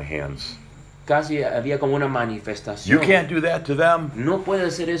riot on my hands. Casi había como una manifestación. You can't do that to them. No puede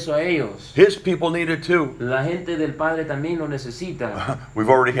hacer eso a ellos. His people need it too. La gente del padre también lo necesita. We've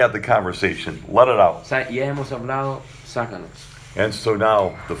already had the conversation. Let it out. Ya hemos hablado, sácalos. And so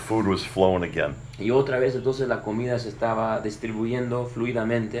now the food was flowing again. Y otra vez entonces la comida se estaba distribuyendo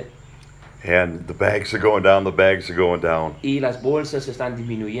fluidamente. And the bags are going down, the bags are going down. Y las bolsas se están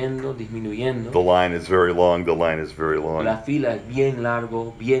disminuyendo, disminuyendo. The line is very long, the line is very long. La fila es bien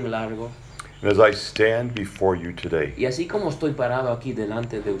largo, bien largo. And as I stand before you today, Y así como estoy parado aquí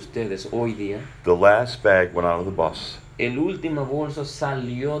delante de ustedes hoy día, the last bag went out of the bus el último bolso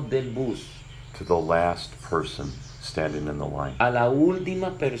salió del bus to the last person standing in the line. a la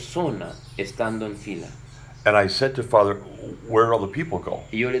última persona estando en fila. And I said to Father, where did all the people go?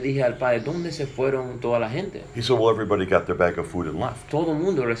 Y yo le dije al padre, ¿dónde se fueron toda la gente? He said, well, everybody got their bag of food and left. Todo el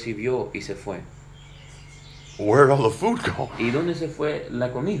mundo recibió y se fue. Where did all the food go? ¿Y dónde se fue la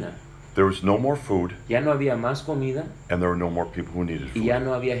comida? There was no more food, Ya no había más comida and there were no more people who needed y ya food.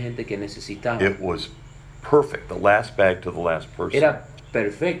 no había gente que necesitaba. It was perfect, the last bag to the last person. Era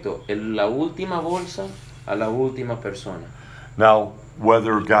perfecto, la última bolsa a la última persona. Now,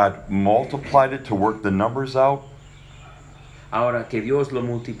 whether God multiplied it to work the numbers out, Ahora, que Dios lo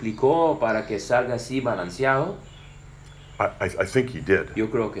multiplicó para que salga así balanceado, I think He did. yo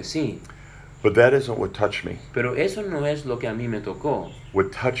creo que sí. But that isn't what touched me. Pero eso no es lo que a mí me tocó.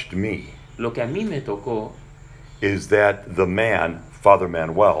 What touched me Lo que a mí me tocó is that the man, Father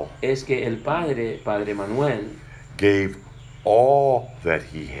Manuel, es que el Padre Manuel, gave all that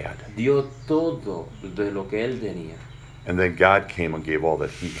he had. dio todo de lo que él tenía. And then God came and gave all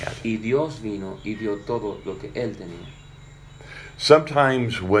that he had. Y Dios vino y dio todo lo que él tenía.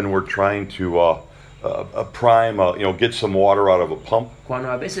 Sometimes when we're trying to get some water out of a pump, Cuando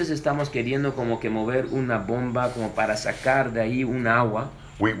a veces estamos queriendo como que mover una bomba como para sacar de ahí un agua,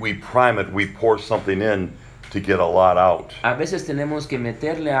 we prime it, we pour something in to get a lot out. a veces tenemos que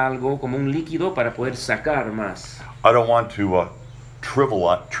meterle algo como un líquido para poder sacar más. I don't want to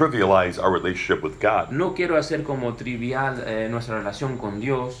trivialize our relationship with God, No quiero hacer como trivial nuestra relación con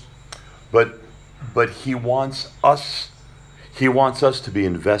Dios, but He wants us to be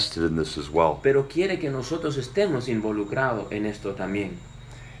invested in this as well. pero quiere que nosotros estemos involucrados en esto también.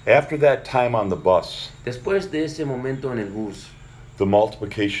 After that time on the bus, Después de ese momento en el bus, the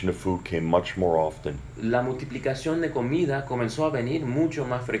multiplication of food came much more often, la multiplicación de comida comenzó a venir mucho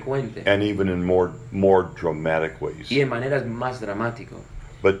más frecuente and even in more dramatic ways. y en maneras más dramáticas.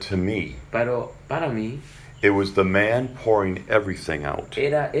 But to me, Pero para mí, it was the man pouring everything out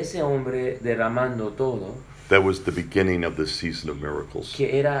era ese hombre derramando todo, that was the beginning of this season of miracles.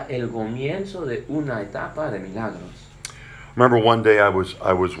 que era el comienzo de una etapa de milagros. Remember one day I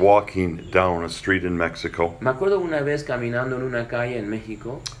was walking down a street in Mexico, Me acuerdo una vez caminando en una calle en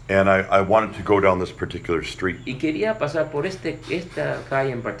México and I wanted to go down this particular street. y quería pasar por esta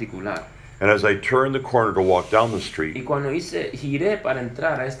calle en particular. And as I turned the corner to walk down the Y street, cuando giré para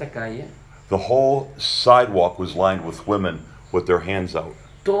entrar a esta calle, the whole sidewalk was lined with women with their hands out.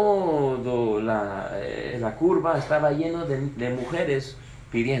 todo la curva estaba lleno de mujeres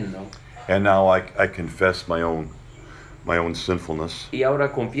pidiendo. And now I confess my own sinfulness. Y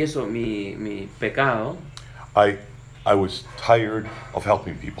ahora confieso mi pecado. I was tired of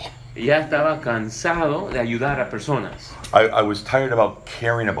helping people. Ya estaba cansado de ayudar a personas. I was tired about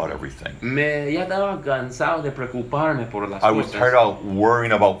caring about everything. Ya estaba cansado de preocuparme por las I was tired cosas. of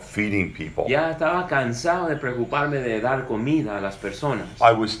worrying about feeding people. Ya estaba cansado de preocuparme de dar comida a las personas.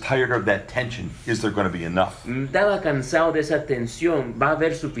 I was tired of that tension. Is there going to be enough? Estaba cansado de esa tensión. ¿Va a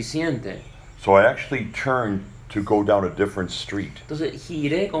haber suficiente? So I actually turned to go down a different street. Entonces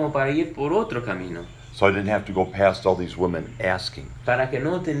giré como para ir por otro camino. So I didn't have to go past all these women asking. Para que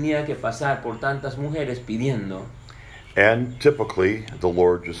no tenía que pasar por tantas mujeres pidiendo. And typically, the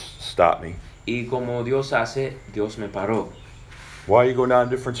Lord just stopped me. Y como Dios hace, Dios me paró. Why are you going down a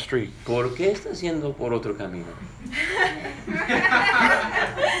different street? ¿Por qué estás yendo por otro camino?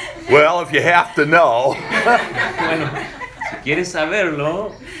 Well, if you have to know. Bueno, si quieres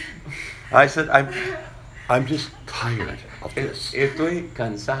saberlo, I said, I'm just tired of this. estoy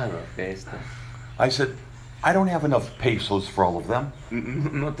cansado de esto. I said, I don't have enough pesos for all of them.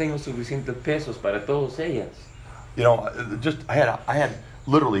 No tengo suficientes pesos para todas ellas. You know, I had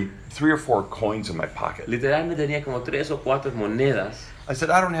literally 3 or 4 coins in my pocket. Literalmente tenía como 3 o 4 monedas. I said,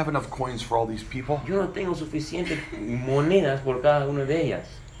 I don't have enough coins for all these people. Yo no tengo suficientes monedas por cada una de ellas.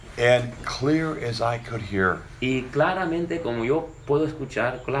 And clear as I could hear, Y claramente, como yo puedo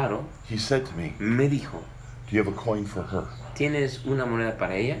escuchar, claro, he said to me, me dijo, do you have a coin for her? ¿tienes una moneda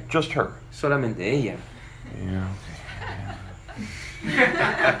para ella? Just her. Solamente ella. Yeah.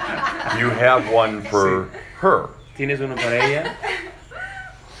 You have one for her. ¿Tienes uno para ella?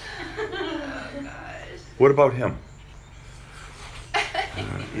 What about him?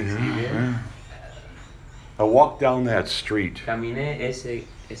 I walked down that street Caminé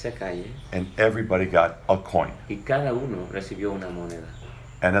esa calle and everybody got a coin. y cada uno recibió una moneda.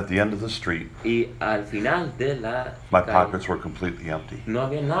 And at the end of the street, Y al final de la my calle pockets were completely empty. no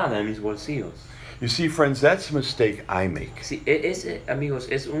había nada en mis bolsillos. You see, friends, that's a mistake I make. Sí, ese, amigos,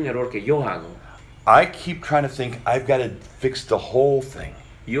 es un error que yo hago. I keep trying to think I've got to fix the whole thing.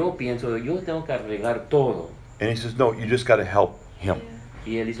 Yo pienso, yo tengo que arreglar todo. And he says, no, you just got to help him.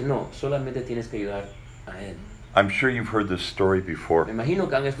 Y él dice, no, solamente tienes que ayudar a él. I'm sure you've heard this story Me before. imagino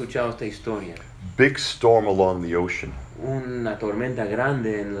que han escuchado esta historia. Big storm along the ocean. Una tormenta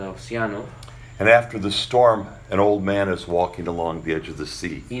grande en el océano. And after the storm, an old man is walking along the edge of the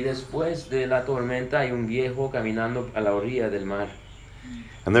sea. Y después de la tormenta hay un viejo caminando a la orilla del mar.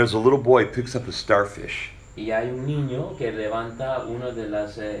 And there's a little boy picks up a starfish. Y hay un niño que levanta uno de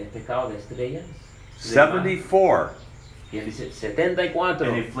los pescados de estrellas. del mar. 74. Y él dice 74.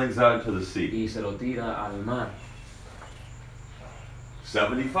 And he flings out into the sea. Y se lo tira al mar.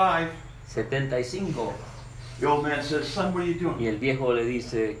 75. 75. The old man says, son, what are you doing? Y el viejo le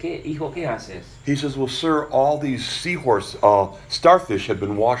dice, hijo, ¿qué haces? He says, well, sir, all these starfish have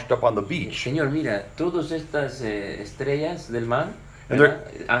been washed up on the beach. Señor, mira, todas estas estrellas del mar, And ¿verdad?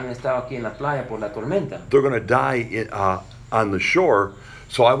 Han estado aquí en la playa por la tormenta. They're going to die on the shore,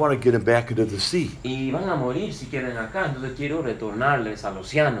 so I want to get them back into the sea. Y van a morir si quieren acá, entonces quiero retornarles al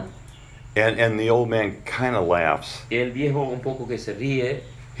océano. And the old man kind of laughs. Y el viejo un poco que se ríe,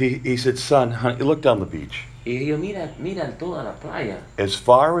 He said, son, honey, look down the beach. y digo, mira toda la playa. As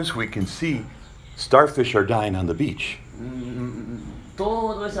far as we can see, starfish are dying on the beach.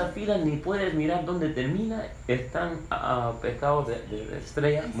 Toda esa fila ni puedes mirar dónde termina, están pescados de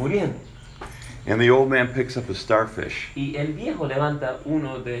estrellas muriendo. And the old man picks up a starfish. Y el viejo levanta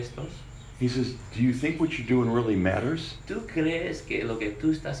uno de estos. He says, do you think what you're doing really matters? ¿Tú crees que lo que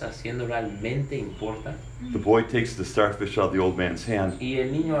tú estás haciendo realmente importa? The boy takes the starfish out of the old man's hand. Y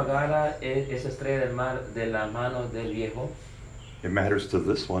el niño agarra esa estrella del mar de la mano del viejo. It matters to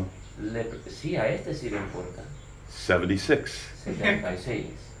this one. Sí, a este sí le importa. 76. 76.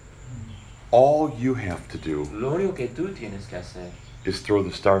 All you have to do Lo único que tú tienes que hacer is throw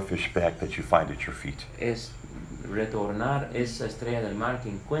the starfish back that you find at your feet. es retornar esa estrella del mar que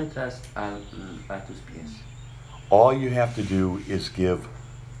encuentras a tus pies. All you have to do is give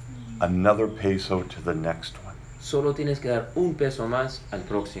another peso to the next one. Solo tienes que dar un peso más al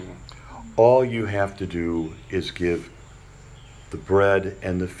próximo. All you have to do is give the bread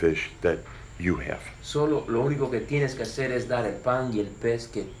and the fish that you have. Solo lo único que tienes que hacer es dar el pan y el pez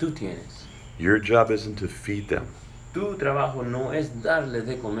que tú tienes. Your job isn't to feed them. Tu trabajo no es darles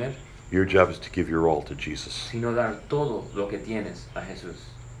de comer, Your job is to give your all to Jesus. sino dar todo lo que tienes a Jesús.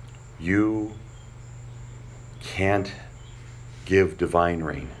 You can't give divine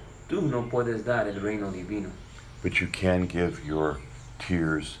rain, Tú no puedes dar el reino divino, but you can give your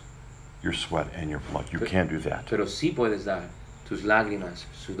tears, your sweat, and your blood. You can do that. pero sí puedes dar tus lágrimas,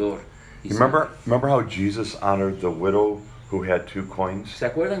 sudor y You remember how Jesus honored the widow who had 2 coins? ¿Se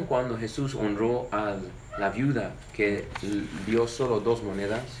acuerdan cuando Jesús honró a la viuda que dio solo 2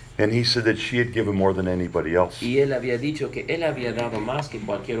 monedas? And he said that she had given more than anybody else Y él había dicho que él había dado más que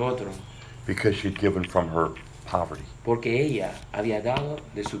cualquier otro, because she'd given from her poverty. porque ella había dado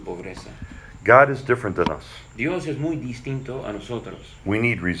de su pobreza. God is different than us. Dios es muy distinto a nosotros. We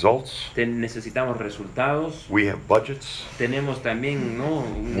need results. Necesitamos resultados. We have budgets. Tenemos también, ¿no?,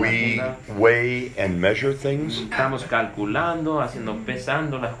 una We agenda. weigh and measure things. Estamos calculando,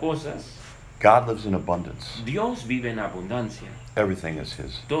 pesando las cosas. God lives in abundance. Dios vive en abundancia. Everything is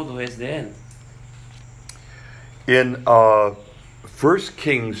his. Todo es de Él. In 1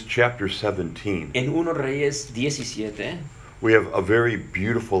 Kings chapter 17, En 1 Reyes 17, we have a very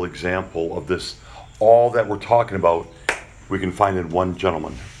beautiful example of this. All that we're talking about, we can find in one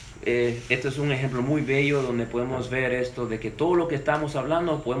gentleman. este es un ejemplo muy bello donde podemos ver esto de que todo lo que estamos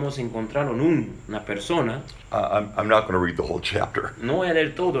hablando podemos encontrarlo en una persona. I'm not going to read the whole chapter. No voy a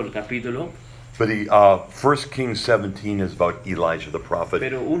leer todo el capítulo, But 1 Kings 17 is about Elijah the prophet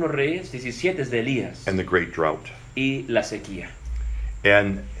pero 1 Reyes 17 es de Elías and the great drought. y la sequía.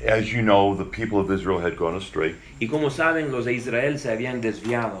 And as you know, the people of Israel had gone astray. Y como saben, los de Israel se habían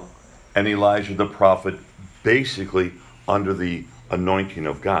desviado. And Elijah the prophet, basically under the anointing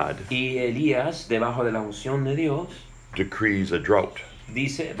of God, Y Elías, debajo de la unción de Dios, decrees a drought.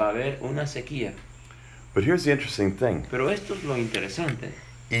 dice, va a haber una sequía. But here's the interesting thing. Pero esto es lo interesante.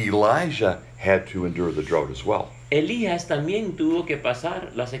 Elijah had to endure the drought as well. Elías también tuvo que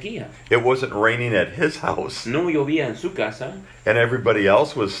pasar la sequía. It wasn't raining at his house, No llovía en su casa and everybody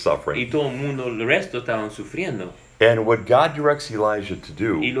else was y suffering. todo el mundo, el resto estaban sufriendo. And what God directs Elijah to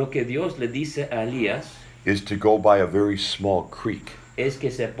Y do lo que Dios le dice a Elías is to go by a very small creek. es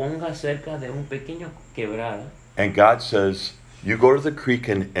que se ponga cerca de un pequeño quebrada. And God says, you go to the creek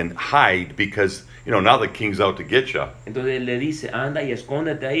and hide because, now the king's out to get you. Entonces le dice, anda y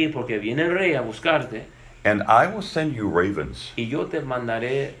escóndete ahí porque viene el rey a buscarte. And I will send you ravens, Y yo te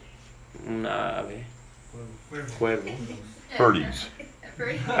mandaré una ave, cuervo, birdies.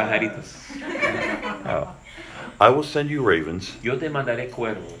 pajaritos. I will send you ravens Yo te mandaré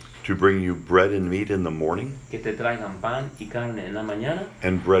cuervos to bring you bread and meat in the morning que te traigan pan y carne en la mañana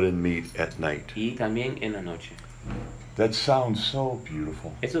and bread and meat at night. y también en la noche. That sounds so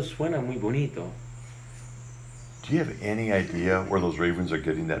beautiful. Eso suena muy bonito. Do you have any idea where those ravens are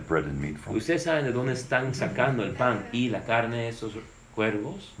getting that bread and meat from? ¿Ustedes saben de dónde están sacando el pan y la carne de esos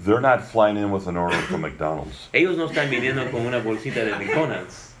cuervos? They're not flying in with an order from McDonald's. Ellos no están viniendo con una bolsita de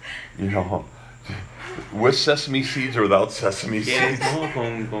McDonald's. With sesame seeds or without sesame ¿Quieres, seeds.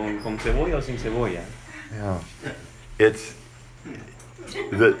 no? Con cebolla o sin cebolla. Yeah. It's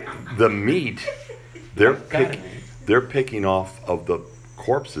the meat they're picking off of the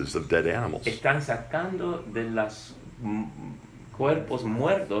corpses of dead animals. Están sacando de los cuerpos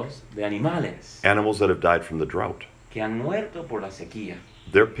muertos de animales Animals that have died from the drought. que han muerto por la sequía.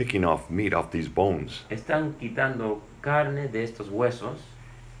 They're picking off meat off these bones. Están quitando carne de estos huesos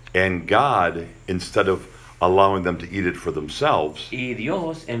And God, instead of allowing them to eat it for themselves, y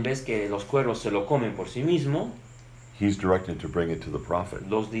Dios, en vez que los cuervos se lo comen por sí mismo, He's directed to bring it to the prophet.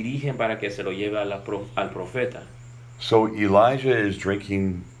 los dirigen para que se lo lleve al profeta. So Elijah is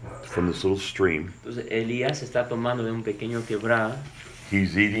drinking from this little stream. Entonces Elías está tomando de un pequeño quebrada,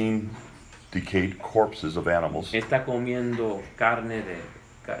 He's eating decayed corpses of animals. está comiendo carne de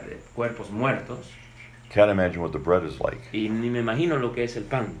cuerpos muertos Can't imagine what the bread is like. y ni me imagino lo que es el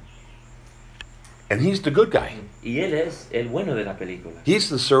pan. And he's the good guy. Y él es el bueno de la película. He's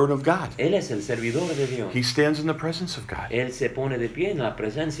the servant of God. Él es el servidor de Dios. He stands in the presence of God. Él se pone de pie en la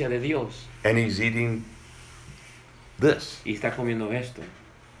presencia de Dios And he's eating this. y está comiendo esto.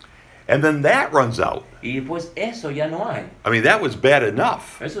 And then that runs out. Y pues eso ya no hay. I mean, that was bad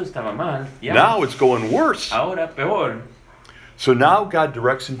enough. Eso estaba mal. Ya. Now it's going worse. Ahora peor. So now God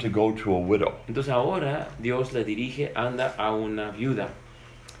directs him to go to a widow. Entonces ahora Dios le dirige, anda a una viuda.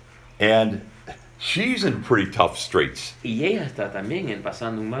 And she's in pretty tough straits. Y ella está también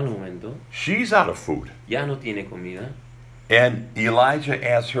pasando un mal momento. She's out of food. Ya no tiene comida. And Elijah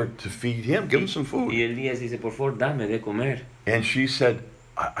asks her to feed him, give him some Y food. Elías dice, por favor, dame de comer. And she said,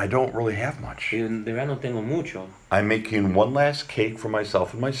 I don't really have much. Y de verdad no tengo mucho. I'm making one last cake for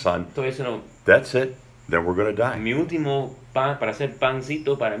myself and my son. Todo eso no. That's it. Then we're going to die. Mi último pan para hacer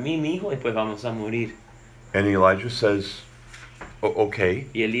pancito para mí, mi hijo, y después vamos a morir. And Elijah says, okay,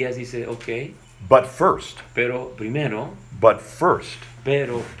 Y Elías dice, ok, but first, pero primero,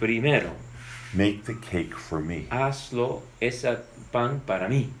 make the cake for me. hazlo ese pan para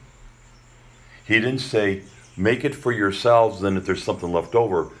mí. He didn't say, make it for yourselves, then if there's something left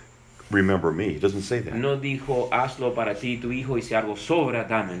over, remember me. He doesn't say that. No dijo, hazlo para ti y tu hijo, y si algo sobra,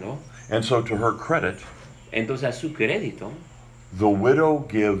 dámelo. And so to her credit, Entonces a su crédito, the widow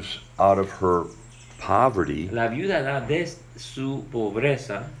gives out of her poverty, la viuda da de su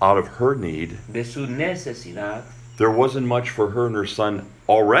pobreza, out of her need. de su necesidad. There wasn't much for her and her son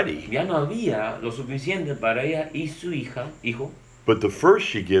already. Ya no había lo suficiente para ella y su hijo, But the first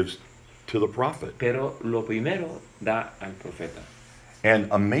she gives to the prophet. pero lo primero da al profeta. And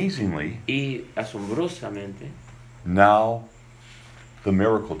amazingly, Y asombrosamente, now the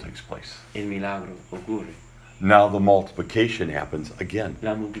miracle takes place. el milagro ocurre. Now the multiplication happens again.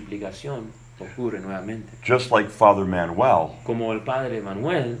 La multiplicación ocurre nuevamente. Just like Father Manuel, Como el padre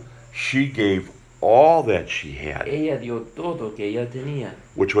Manuel, she gave all that she had, ella dio todo que ella tenía,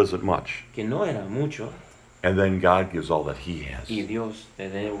 which wasn't much. que no era mucho, And then God gives all that he has, y Dios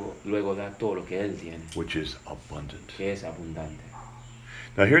luego da todo lo que él tiene, which is abundant. que es abundante.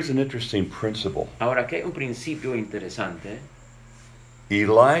 Now here's an interesting principle. Ahora, que hay un principio interesante.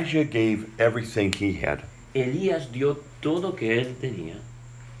 Elijah gave everything he had. Elías dio todo que él tenía,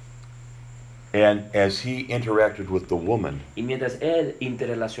 And as he interacted with the woman, y mientras él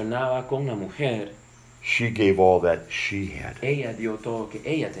interrelacionaba con la mujer, she gave all that she had. ella dio todo que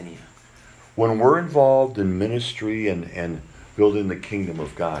ella tenía. When we're involved in ministry and building the kingdom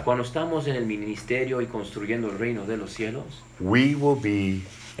of God, Cuando estamos en el ministerio y construyendo el reino de los cielos, we will be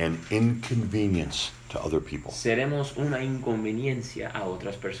an inconvenience to other people. seremos una inconveniencia a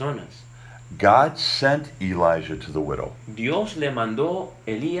otras personas. God sent Elijah to the widow. Dios le mandó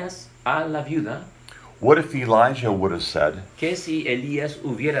Elías a la viuda. What if Elijah would have said, Que si Elías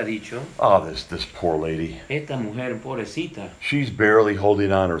hubiera dicho, oh, this poor lady, esta mujer pobrecita, she's barely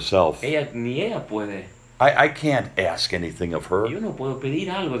holding on herself. ni ella puede. I can't ask anything of her. Yo no puedo pedir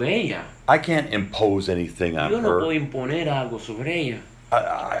algo de ella. I can't impose anything on Yo no puedo her. imponer algo sobre ella.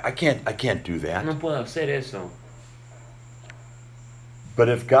 I can't do that. No puedo hacer eso. But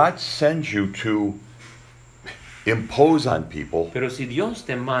if God sends you to impose on people, Pero si Dios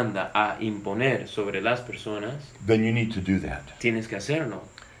te manda a imponer sobre las personas, then you need to do that. tienes que hacerlo.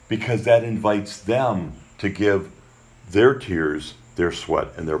 Because that invites them to give their tears, their sweat,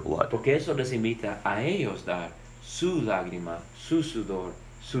 and their blood. Porque eso les invita a ellos dar su lágrima, su sudor,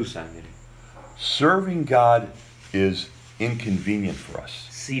 su sangre. Serving God is inconvenient for us.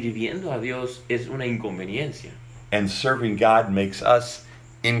 Sirviendo a Dios es una inconveniencia. And serving God makes us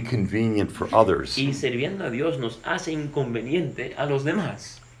inconvenient for others. Y sirviendo a Dios nos hace inconveniente a los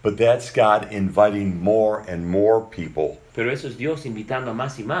demás. But that's God inviting more and more people Pero eso es Dios invitando a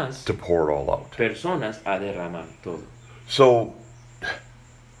más y más to pour it all out. personas a derramar todo. So,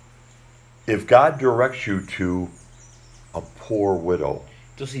 if God directs you to a poor widow,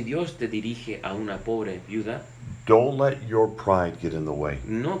 Entonces, si Dios te dirige a una pobre viuda, don't let your pride get in the way.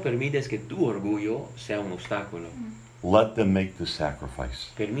 no permites que tu orgullo sea un obstáculo. Let them make the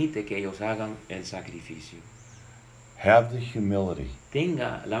sacrifice. Permite que ellos hagan el sacrificio. Have the humility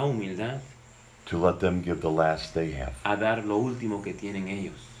Tenga la humildad to let them give the last they have. a dar lo último que tienen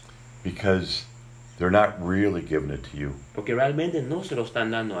ellos. Because they're not really giving it to you. Porque realmente no se lo están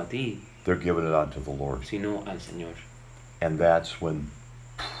dando a ti, They're giving it unto the Lord. sino al Señor. And that's when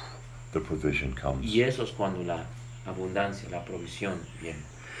the provision comes. Y eso es cuando la abundancia, la provisión viene.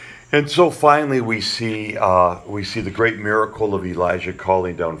 And so finally we see the great miracle of Elijah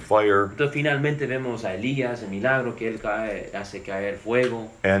calling down fire Entonces finalmente vemos a Elías, el milagro que él hace caer fuego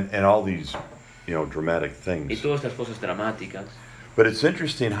and all these, dramatic y things. todas estas cosas dramáticas. But it's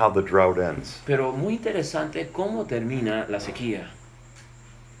interesting how the drought ends. Pero muy interesante cómo termina la sequía.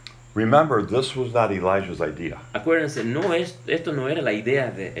 Remember, this was not Elijah's idea. Acuérdense, esto no era la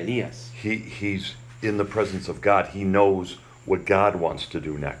idea de Elías. He's in the presence of God. He knows what God wants to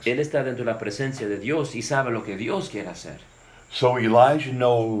do next. Él está dentro de la presencia de Dios y sabe lo que Dios quiere hacer. So Elijah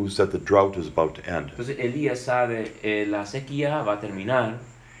knows that the drought is about to end. Entonces Elías sabe la sequía va a terminar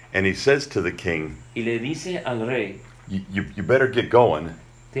And he says to the king, y le dice al rey, you better get going.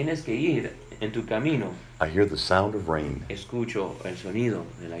 tienes que ir en tu camino. I hear the sound of rain. Escucho el sonido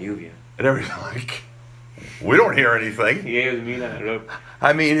de la lluvia. And everybody's like, we don't hear anything. Y ellos miran,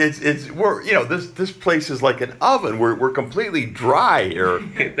 I mean, this place is like an oven. We're completely dry here.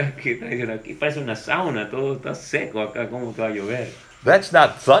 aquí parece una sauna, todo está seco acá, ¿cómo que va a llover? That's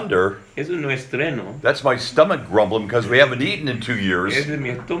not thunder. Eso no es trueno. That's my stomach grumbling because we haven't eaten in 2 years. Ese es mi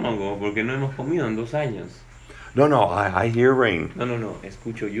estómago porque no hemos comido en 2 años. No, I hear rain. No,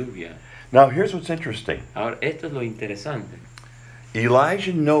 escucho lluvia. Now, here's what's interesting. Ahora, esto es lo interesante.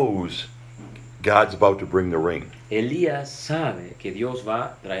 Elijah knows God's about to bring the rain. Elías sabe que Dios va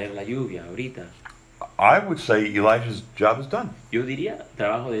a traer la lluvia ahorita. I would say Elijah's job is done. Yo diría, el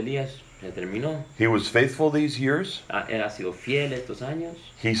trabajo de Elías se terminó. He was faithful these years. Él ha sido fiel estos años.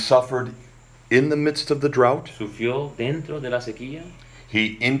 He suffered in the midst of the drought. Sufrió dentro de la sequía.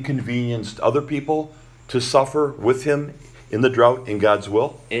 He inconvenienced other people to suffer with him in the drought in God's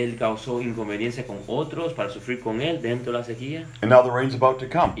will. Él causó inconveniencia con otros para sufrir con él dentro de la sequía. And now the rain's about to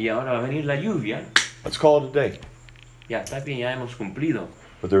come. Y ahora va a venir la lluvia. Let's call it a day. Ya está bien, ya hemos cumplido.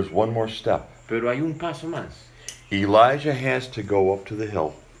 But there's one more step. Pero hay un paso más. Elijah has to go up to the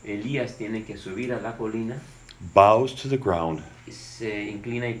hill, Elías tiene que subir a la colina, bows to the ground, se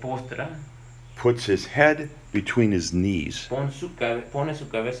inclina y postra, puts his head between his knees, pone su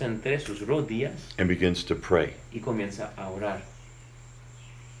cabeza entre sus rodillas and begins to pray. y comienza a orar.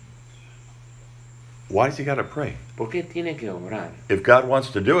 Why does he got to pray? ¿Por qué tiene que orar? If God wants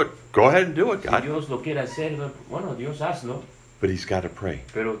to do it, go ahead and do it, Si God. Dios lo quiere hacer, bueno, Dios hazlo, But he's got to pray.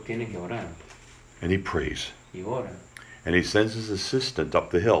 pero tiene que orar. And he prays. Y ora. And he sends his assistant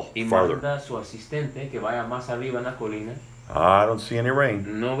up the hill Y farther. manda a su asistente que vaya más arriba en la colina. I don't see any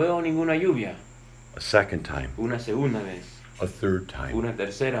rain. No veo ninguna lluvia. A second time, Una segunda vez, a third time, una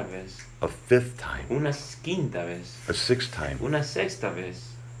tercera vez, a fifth time, una quinta vez, a sixth time. una sexta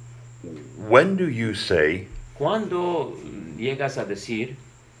vez. When do you say, ¿Cuándo llegas a decir,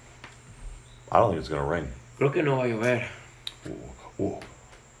 I don't think it's going to rain? creo que no va a llover?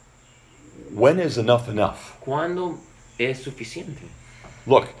 When is enough enough? ¿Cuándo es suficiente?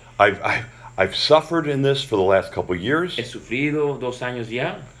 Look, I've suffered in this for the last couple of years. He sufrido 2 años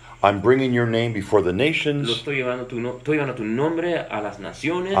ya. I'm bringing your name before the Lo nations. estoy llevando tu nombre a las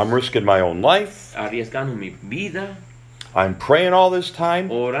naciones. I'm risking my own life. Arriesgando mi vida. I'm praying all this time.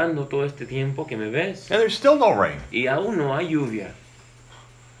 Orando todo este tiempo que me ves. And there's still no rain. Y aún no hay lluvia.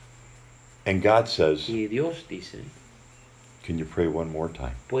 And God says, Y Dios dice, can you pray one more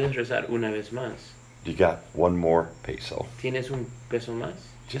time? puedes rezar una vez más. You got one more peso. ¿Tienes un peso más?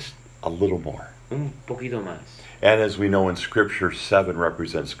 Just a little more. Un poquito más. And as we know in Scripture, 7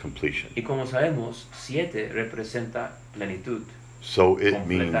 represents completion. Y como sabemos, 7 representa plenitud. So it Completar.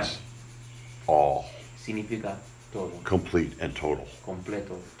 means all, Significa todo. complete and total.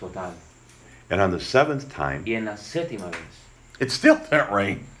 Completo, total. And on the 7th time, Y en la 7ª vez, it still didn't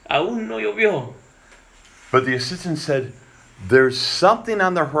rain. aún no llovió. But the assistant said, there's something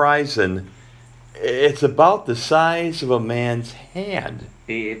on the horizon. It's about the size of a man's hand.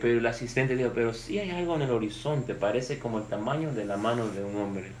 Pero el asistente dijo, pero sí hay algo en el horizonte, parece como el tamaño de la mano de un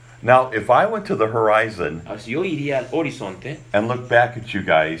hombre. Now, if I went to the horizon Ahora, si yo iría al horizonte and looked back at you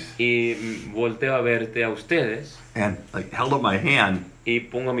guys y volteo a verte a ustedes and like held up my hand, y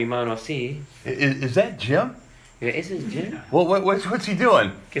pongo mi mano así, is that Jim? ¿ese es Jim? Well, what's he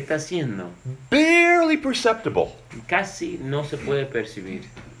doing? ¿Qué está haciendo? Barely perceptible. Casi no se puede percibir.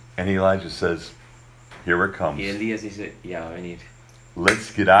 And Elijah says, here it comes. Y Elías dice, ya va a venir.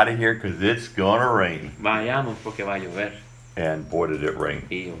 Let's get out of here because it's going to rain. Vayamos porque va a llover. And boy, did it rain.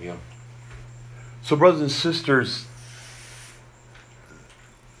 Y llovió. So, brothers and sisters,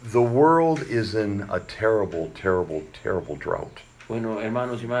 the world is in a terrible, terrible, terrible drought Bueno,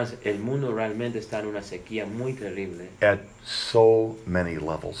 hermanos y hermanas, el mundo realmente está en una sequía muy terrible at so many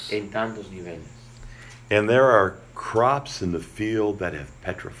levels. en tantos niveles. And there are crops in the field that have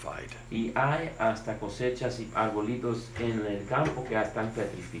petrified. Y hay hasta cosechas y arbolitos en el campo que están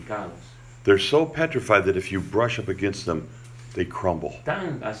petrificados. They're so petrified that if you brush up against them, they crumble.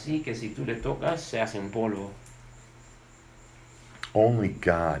 Tan así que si tú le tocas, se hacen polvo. Only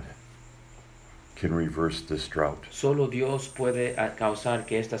God can reverse this drought. Solo Dios puede causar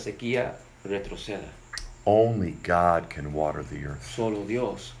que esta sequía retroceda. Only God can water the earth. Solo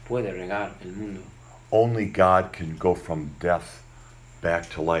Dios puede regar el mundo. Only God can go from death back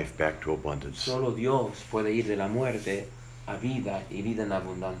to life, back to abundance. Solo Dios puede ir de la muerte a vida y vida en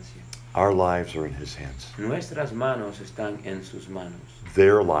abundancia. Our lives are in His hands. Nuestras manos están en sus manos.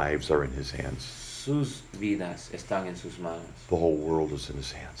 Their lives are in His hands. Sus vidas están en sus manos. The whole world is in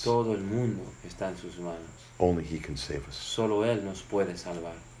His hands. Todo el mundo está en sus manos. Only He can save us. Solo Él nos puede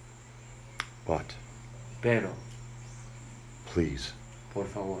salvar. But Pero, please, por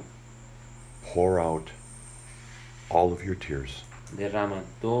favor, pour out all of your tears. derrama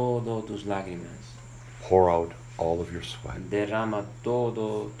todo tus lágrimas. Pour out all of your sweat. Derrama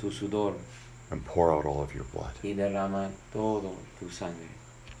todo tu sudor. And pour out all of your blood. Y derrama todo tu sangre.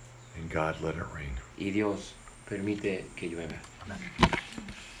 And God, let it rain. Y Dios permite que llueva.